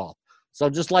doesn't pay off. So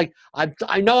just like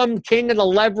I know I'm king of the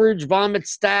leverage, vomit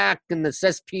stack, and the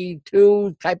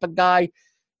SP2 type of guy.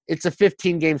 It's a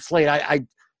 15-game slate. I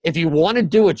if you want to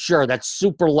do it, sure, that's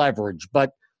super leverage.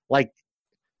 But like,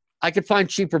 I could find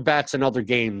cheaper bats in other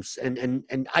games, and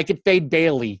I could fade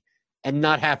Bailey and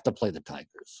not have to play the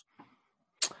Tigers.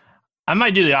 I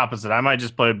might do the opposite. I might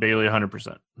just play Bailey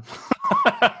 100%.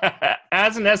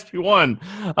 As an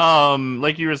SP1,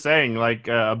 like you were saying, like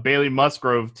a Bailey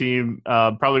Musgrove team,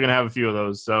 probably going to have a few of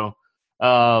those. So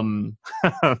I'll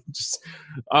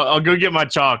go get my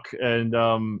chalk and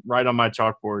write on my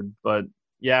chalkboard. But,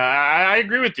 yeah, I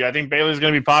agree with you. I think Bailey's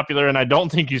going to be popular, and I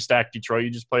don't think you stack Detroit. You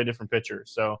just play a different pitcher.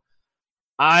 So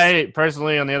I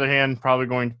personally, on the other hand, probably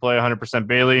going to play 100%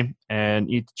 Bailey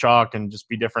and eat the chalk and just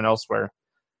be different elsewhere.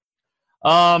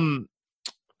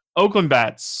 Oakland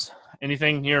bats.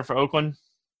 Anything here for Oakland?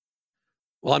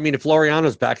 Well, I mean, if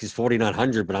Laureano's back, he's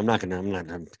 4,900, but I'm not.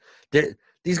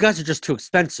 These guys are just too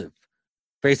expensive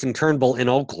facing Turnbull in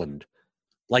Oakland.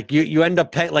 Like you end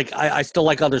up paying. Like I still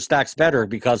like other stacks better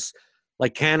because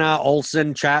like Canna,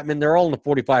 Olsen, Chapman, they're all in the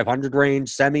 4,500 range.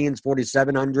 Semion's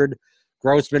 4,700.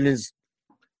 Grossman is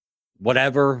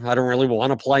whatever. I don't really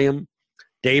want to play him.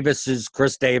 Davis is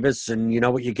Chris Davis, and you know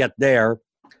what you get there.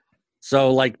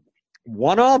 So, like,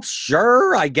 one-offs,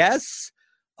 sure, I guess.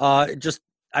 Just,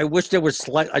 I wish there was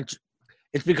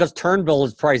it's because Turnbull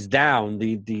is priced down.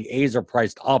 The A's are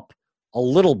priced up a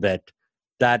little bit.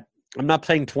 That I'm not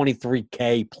paying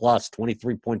 23K plus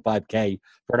 23.5K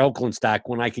for an Oakland stack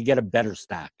when I could get a better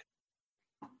stack.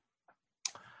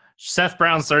 Seth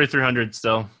Brown's 3,300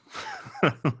 still.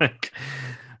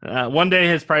 One day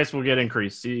his price will get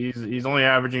increased. He's only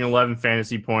averaging 11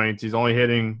 fantasy points. He's only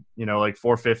hitting, like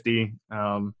 450.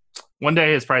 One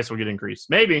day his price will get increased.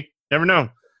 Maybe. Never know.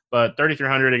 But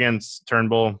 3,300 against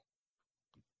Turnbull,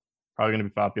 probably going to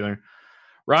be popular.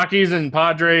 Rockies and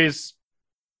Padres.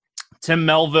 Tim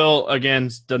Melville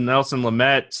against Nelson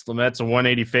Lamet. Lamet's a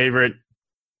 180 favorite.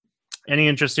 Any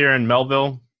interest here in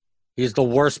Melville? He's the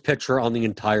worst pitcher on the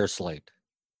entire slate.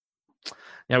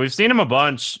 Yeah, we've seen him a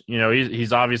bunch.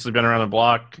 He's obviously been around the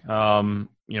block.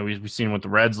 We've seen him with the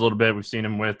Reds a little bit. We've seen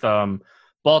him with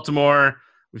Baltimore.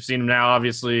 We've seen him now,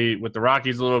 obviously, with the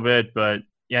Rockies a little bit. But,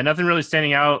 yeah, nothing really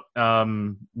standing out.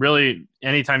 Really,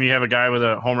 anytime you have a guy with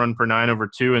a home run per 9 over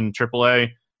 2 in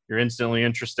AAA, you're instantly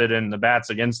interested in the bats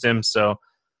against him. So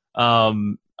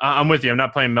I'm with you. I'm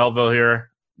not playing Melville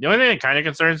here. The only thing that kind of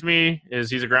concerns me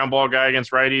is he's a ground ball guy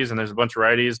against righties, and there's a bunch of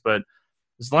righties. But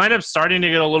this lineup's starting to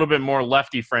get a little bit more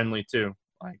lefty-friendly too.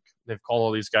 Like, they've called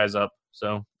all these guys up.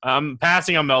 So I'm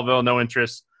passing on Melville, no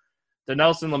interest. The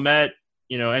Nelson Lamet,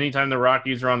 anytime the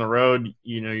Rockies are on the road,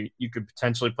 you could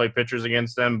potentially play pitchers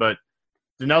against them. But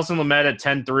the Nelson Lamet at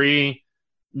 10-3,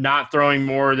 not throwing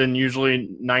more than usually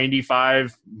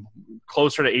 95,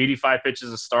 closer to 85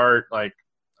 pitches a start, like,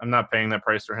 I'm not paying that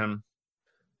price for him.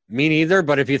 Me neither,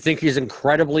 but if you think he's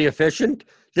incredibly efficient,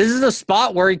 this is a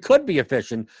spot where he could be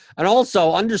efficient. And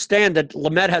also understand that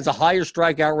Lamet has a higher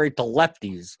strikeout rate to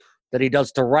lefties than he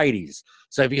does to righties.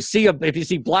 So if you see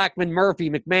Blackmon, Murphy,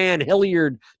 McMahon,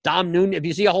 Hilliard, Dom Noonan, if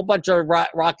you see a whole bunch of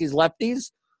Rockies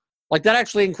lefties, like, that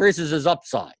actually increases his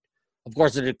upside. Of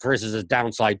course, it increases his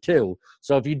downside too.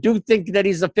 So if you do think that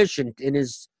he's efficient in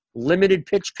his limited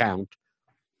pitch count,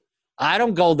 I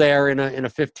don't go there in a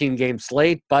 15-game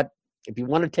slate, but if you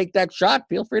want to take that shot,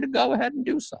 feel free to go ahead and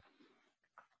do so.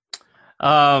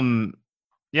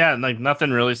 Yeah, like,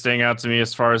 nothing really staying out to me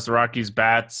as far as the Rockies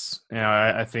bats.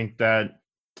 I think that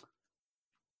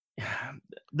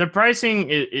the pricing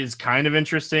is kind of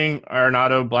interesting.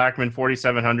 Arenado, Blackmon,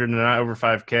 4,700 and not over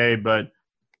 5K, but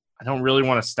I don't really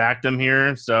want to stack them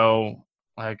here. So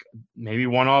like maybe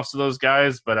one-offs of those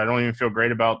guys, but I don't even feel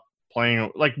great about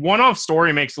playing. Like one-off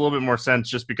Story makes a little bit more sense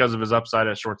just because of his upside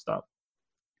at shortstop.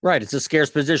 Right. It's a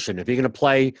scarce position. If you're going to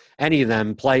play any of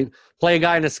them, play a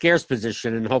guy in a scarce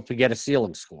position and hope to get a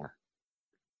ceiling score.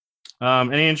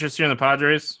 Any interest here in the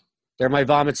Padres? They're my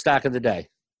vomit stack of the day.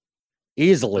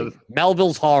 Easily.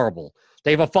 Melville's horrible.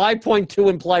 They have a 5.2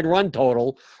 implied run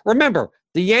total. Remember,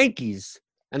 the Yankees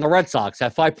and the Red Sox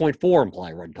have 5.4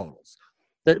 implied run totals.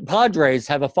 The Padres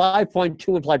have a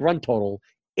 5.2 implied run total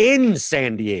in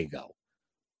San Diego.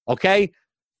 Okay?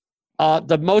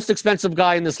 The most expensive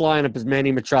guy in this lineup is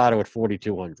Manny Machado at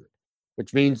 4,200,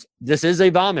 which means this is a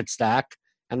vomit stack,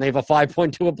 and they have a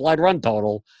 5.2 implied run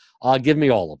total. Give me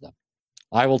all of them.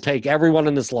 I will take everyone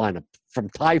in this lineup, from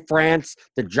Ty France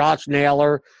to Josh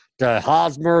Naylor to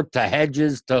Hosmer to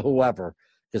Hedges to whoever,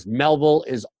 because Melville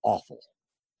is awful.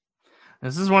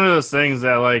 This is one of those things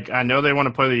that, like, I know they want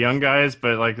to play the young guys,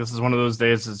 but, like, this is one of those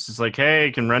days it's just like,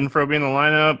 hey, can Renfroe be in the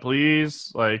lineup,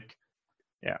 please? Like,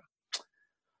 yeah.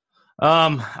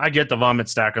 I get the vomit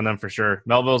stack on them for sure.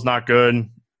 Melville's not good.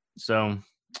 So,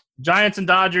 Giants and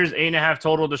Dodgers, 8.5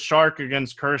 total to Shark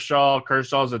against Kershaw.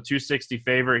 Kershaw's a 260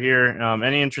 favorite here.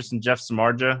 Any interest in Jeff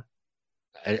Samardzija?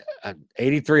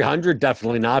 8,300,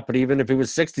 definitely not. But even if he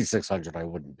was 6,600, I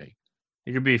wouldn't be.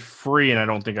 He could be free, and I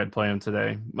don't think I'd play him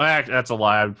today. That's a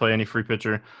lie. I would play any free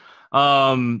pitcher.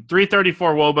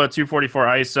 334 WOBA, 244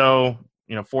 ISO.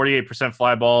 48%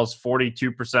 fly balls,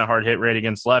 42% hard hit rate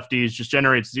against lefties. Just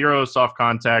generates zero soft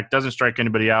contact. Doesn't strike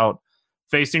anybody out.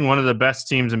 Facing one of the best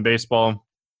teams in baseball.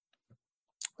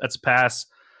 That's a pass.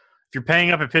 If you're paying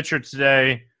up a pitcher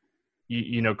today,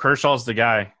 Kershaw's the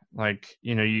guy. Like,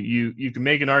 you can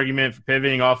make an argument for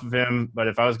pivoting off of him, but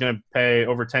if I was going to pay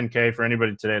over $10K for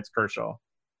anybody today, it's Kershaw.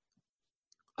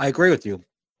 I agree with you.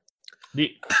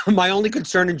 My only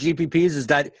concern in GPPs is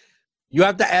that you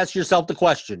have to ask yourself the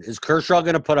question, is Kershaw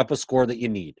going to put up a score that you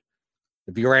need?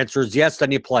 If your answer is yes,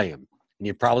 then you play him. And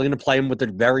you're probably going to play him with a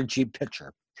very cheap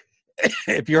pitcher.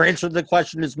 If your answer to the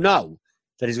question is no,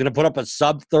 that he's going to put up a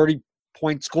sub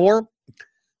 30-point score,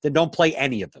 then don't play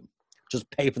any of them. Just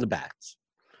pay for the bats.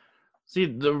 See,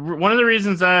 one of the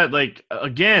reasons that, like,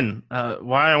 again,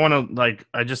 why I want to, like,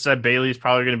 I just said Bailey's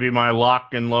probably going to be my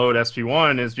lock and load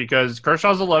SP1 is because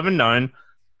Kershaw's 11-9,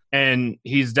 and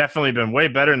he's definitely been way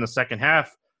better in the second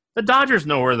half. The Dodgers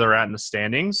know where they're at in the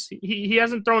standings. He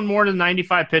hasn't thrown more than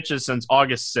 95 pitches since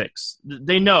August 6th.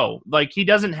 They know. Like, he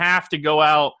doesn't have to go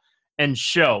out and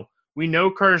show. We know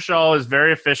Kershaw is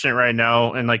very efficient right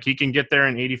now, and, like, he can get there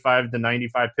in 85 to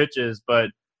 95 pitches, but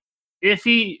if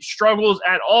he struggles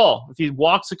at all, if he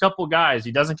walks a couple guys,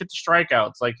 he doesn't get the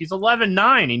strikeouts. Like, he's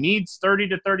 11-9. He needs 30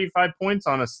 to 35 points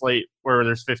on a slate where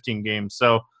there's 15 games.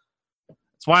 So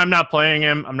that's why I'm not playing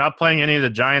him. I'm not playing any of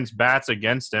the Giants' bats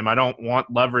against him. I don't want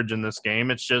leverage in this game.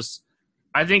 It's just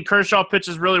I think Kershaw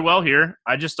pitches really well here.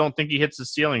 I just don't think he hits the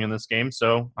ceiling in this game.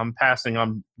 So I'm passing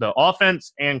on the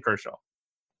offense and Kershaw.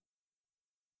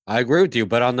 I agree with you.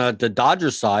 But on the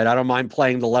Dodgers side, I don't mind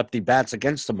playing the lefty bats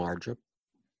against the margin.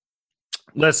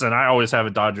 Listen, I always have a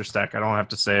Dodger stack. I don't have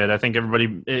to say it. I think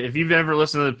everybody, if you've ever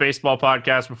listened to the baseball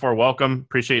podcast before, welcome.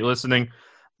 Appreciate you listening.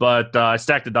 But I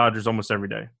stack the Dodgers almost every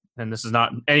day. And this is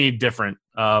not any different.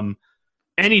 Jeff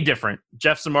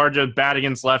Samardzija, bad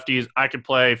against lefties. I could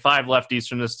play 5 lefties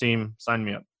from this team. Sign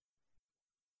me up.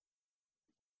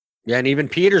 Yeah, and even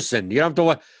Peterson. You don't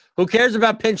have to – who cares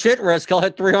about pinch hit risk? He'll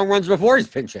hit 3 home runs before he's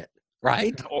pinch hit,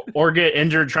 right? Or get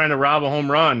injured trying to rob a home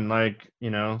run,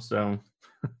 so –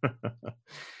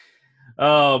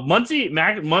 Max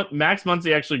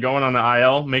Muncy actually going on the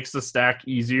IL makes the stack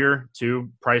easier too,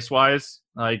 price wise.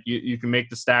 Like you can make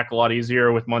the stack a lot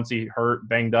easier with Muncy hurt,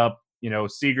 banged up.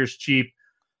 Seager's cheap.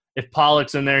 If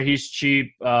Pollock's in there, he's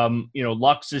cheap.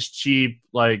 Lux is cheap.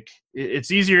 Like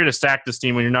it's easier to stack this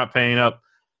team when you're not paying up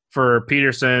for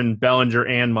Peterson, Bellinger,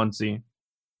 and Muncy.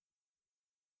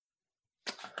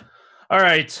 All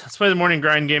right, let's play the morning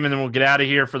grind game, and then we'll get out of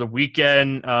here for the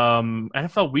weekend.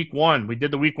 NFL Week 1. We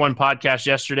did the Week 1 podcast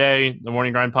yesterday, the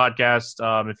Morning Grind podcast.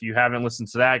 If you haven't listened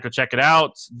to that, go check it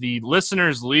out. The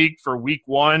Listeners League for Week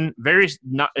 1,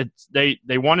 they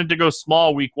wanted to go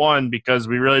small Week 1 because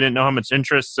we really didn't know how much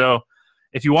interest. So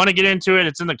if you want to get into it,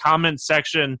 it's in the comments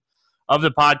section of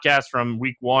the podcast from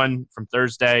Week 1 from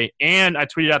Thursday. And I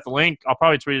tweeted out the link. I'll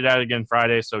probably tweet it out again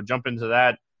Friday, so jump into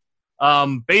that.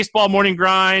 Baseball morning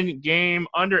grind game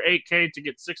under 8K to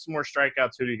get 6 more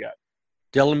strikeouts. Who do you got?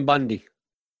 Dylan Bundy.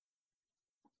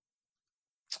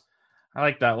 I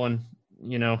like that one.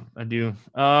 I do.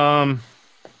 Man,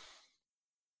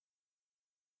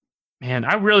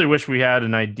 I really wish we had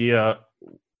an idea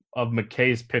of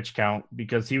McKay's pitch count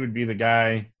because he would be the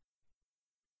guy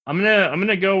I'm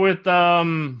gonna go with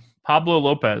Pablo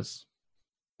Lopez.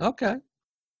 Okay.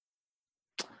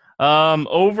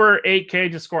 Over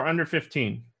 8K to score under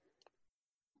 15.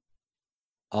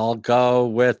 I'll go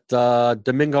with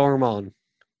Domingo Germán.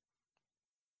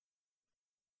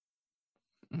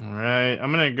 All right.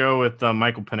 I'm gonna go with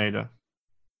Michael Pineda.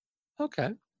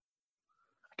 Okay. I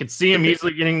could see him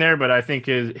easily getting there, but I think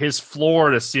his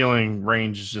floor to ceiling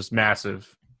range is just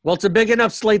massive. Well, it's a big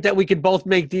enough slate that we could both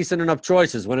make decent enough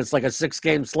choices. When it's like a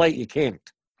 6-game slate, you can't.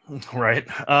 Right.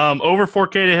 Over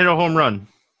 4K to hit a home run.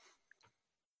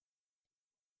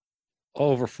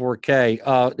 Over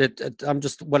 4K. I'm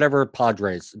just whatever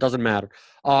Padres. It doesn't matter.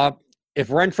 If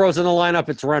Renfro's in the lineup,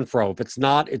 it's Renfro. If it's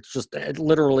not, it's just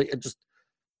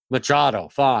Machado.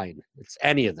 Fine. It's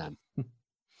any of them.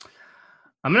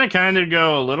 I'm going to kind of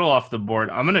go a little off the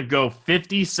board. I'm going to go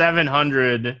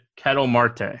 5,700 Ketel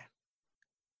Marte.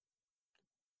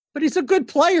 But he's a good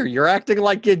player. You're acting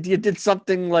like you did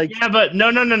something like... Yeah, but no.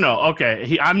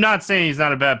 Okay, I'm not saying he's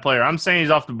not a bad player. I'm saying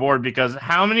he's off the board because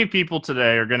how many people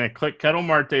today are going to click Ketel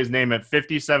Marte's name at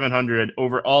 5,700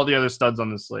 over all the other studs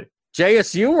on this slate?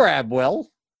 JSU Rab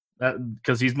will.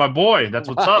 Because he's my boy. That's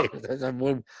what's up.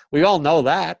 We all know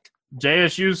that.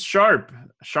 JSU's sharp.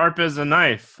 Sharp as a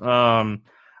knife. All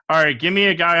right, give me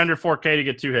a guy under 4K to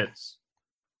get 2 hits.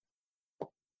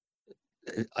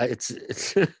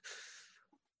 It's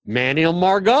Manuel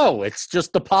Margot. It's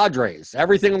just the Padres.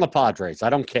 Everything on the Padres. I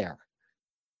don't care.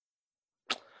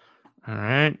 All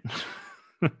right.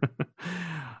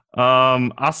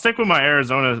 I'll stick with my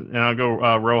Arizona, and I'll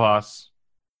go Rojas.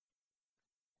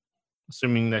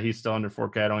 Assuming that he's still under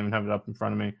 4K. I don't even have it up in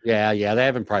front of me. Yeah. They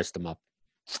haven't priced him up.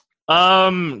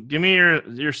 Give me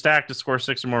your stack to score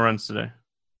 6 or more runs today.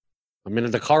 I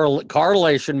mean, the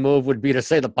correlation move would be to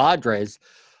say the Padres,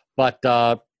 but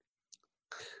how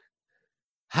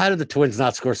did the Twins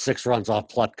not score 6 runs off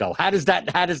Plutko? How does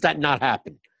that not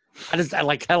happen? How does that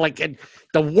like the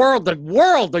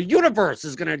universe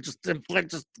is going to just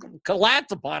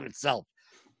collapse upon itself?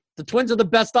 The Twins are the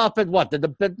best offense. What?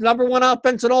 The number 1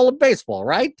 offense in all of baseball,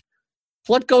 right?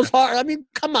 Plutko's hard. I mean,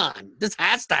 come on. This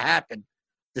has to happen.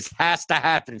 This has to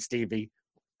happen, Stevie.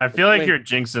 I feel like you're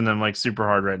jinxing them like super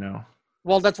hard right now.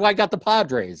 Well, that's why I got the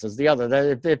Padres as the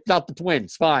other. If not the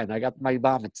Twins, fine. I got my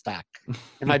vomit stack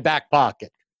in my back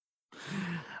pocket.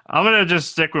 I'm going to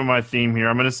just stick with my theme here.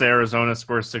 I'm going to say Arizona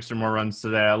scores 6 or more runs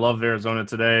today. I love Arizona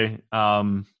today.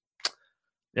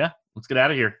 Yeah, let's get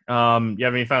out of here. You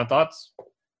have any final thoughts?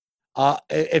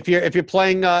 If you're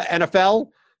playing NFL,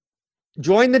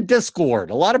 join the Discord.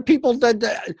 A lot of people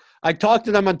I talk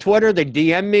to them on Twitter. They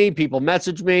DM me. People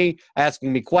message me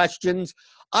asking me questions.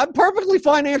 I'm perfectly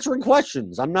fine answering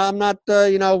questions. I'm not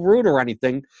rude or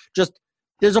anything. Just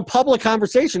there's a public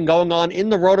conversation going on in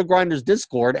the Roto-Grinders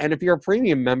Discord, and if you're a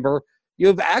premium member, you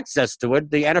have access to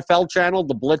it. The NFL channel,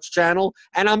 the Blitz channel,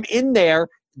 and I'm in there.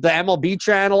 The MLB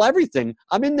channel, everything.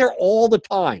 I'm in there all the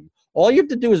time. All you have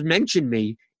to do is mention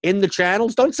me in the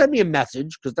channels. Don't send me a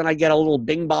message because then I get a little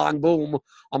bing bong boom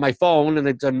on my phone and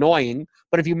it's annoying.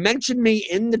 But if you mention me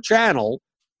in the channel,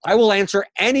 I will answer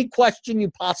any question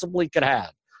you possibly could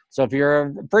have. So if you're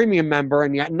a premium member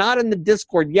and you're not in the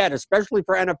Discord yet, especially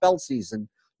for NFL season,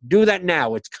 do that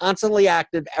now. It's constantly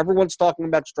active. Everyone's talking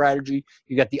about strategy.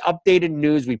 You got the updated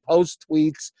news. We post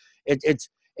tweets. It's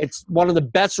one of the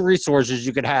best resources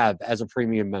you could have as a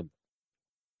premium member.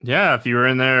 Yeah, if you were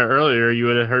in there earlier, you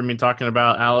would have heard me talking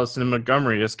about Allison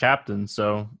Montgomery as captain.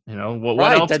 So,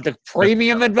 what else? The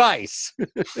premium advice.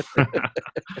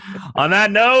 On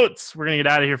that note, we're going to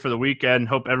get out of here for the weekend.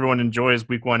 Hope everyone enjoys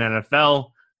Week 1 NFL,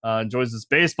 enjoys this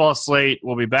baseball slate.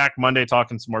 We'll be back Monday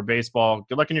talking some more baseball.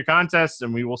 Good luck in your contests,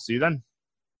 and we will see you then.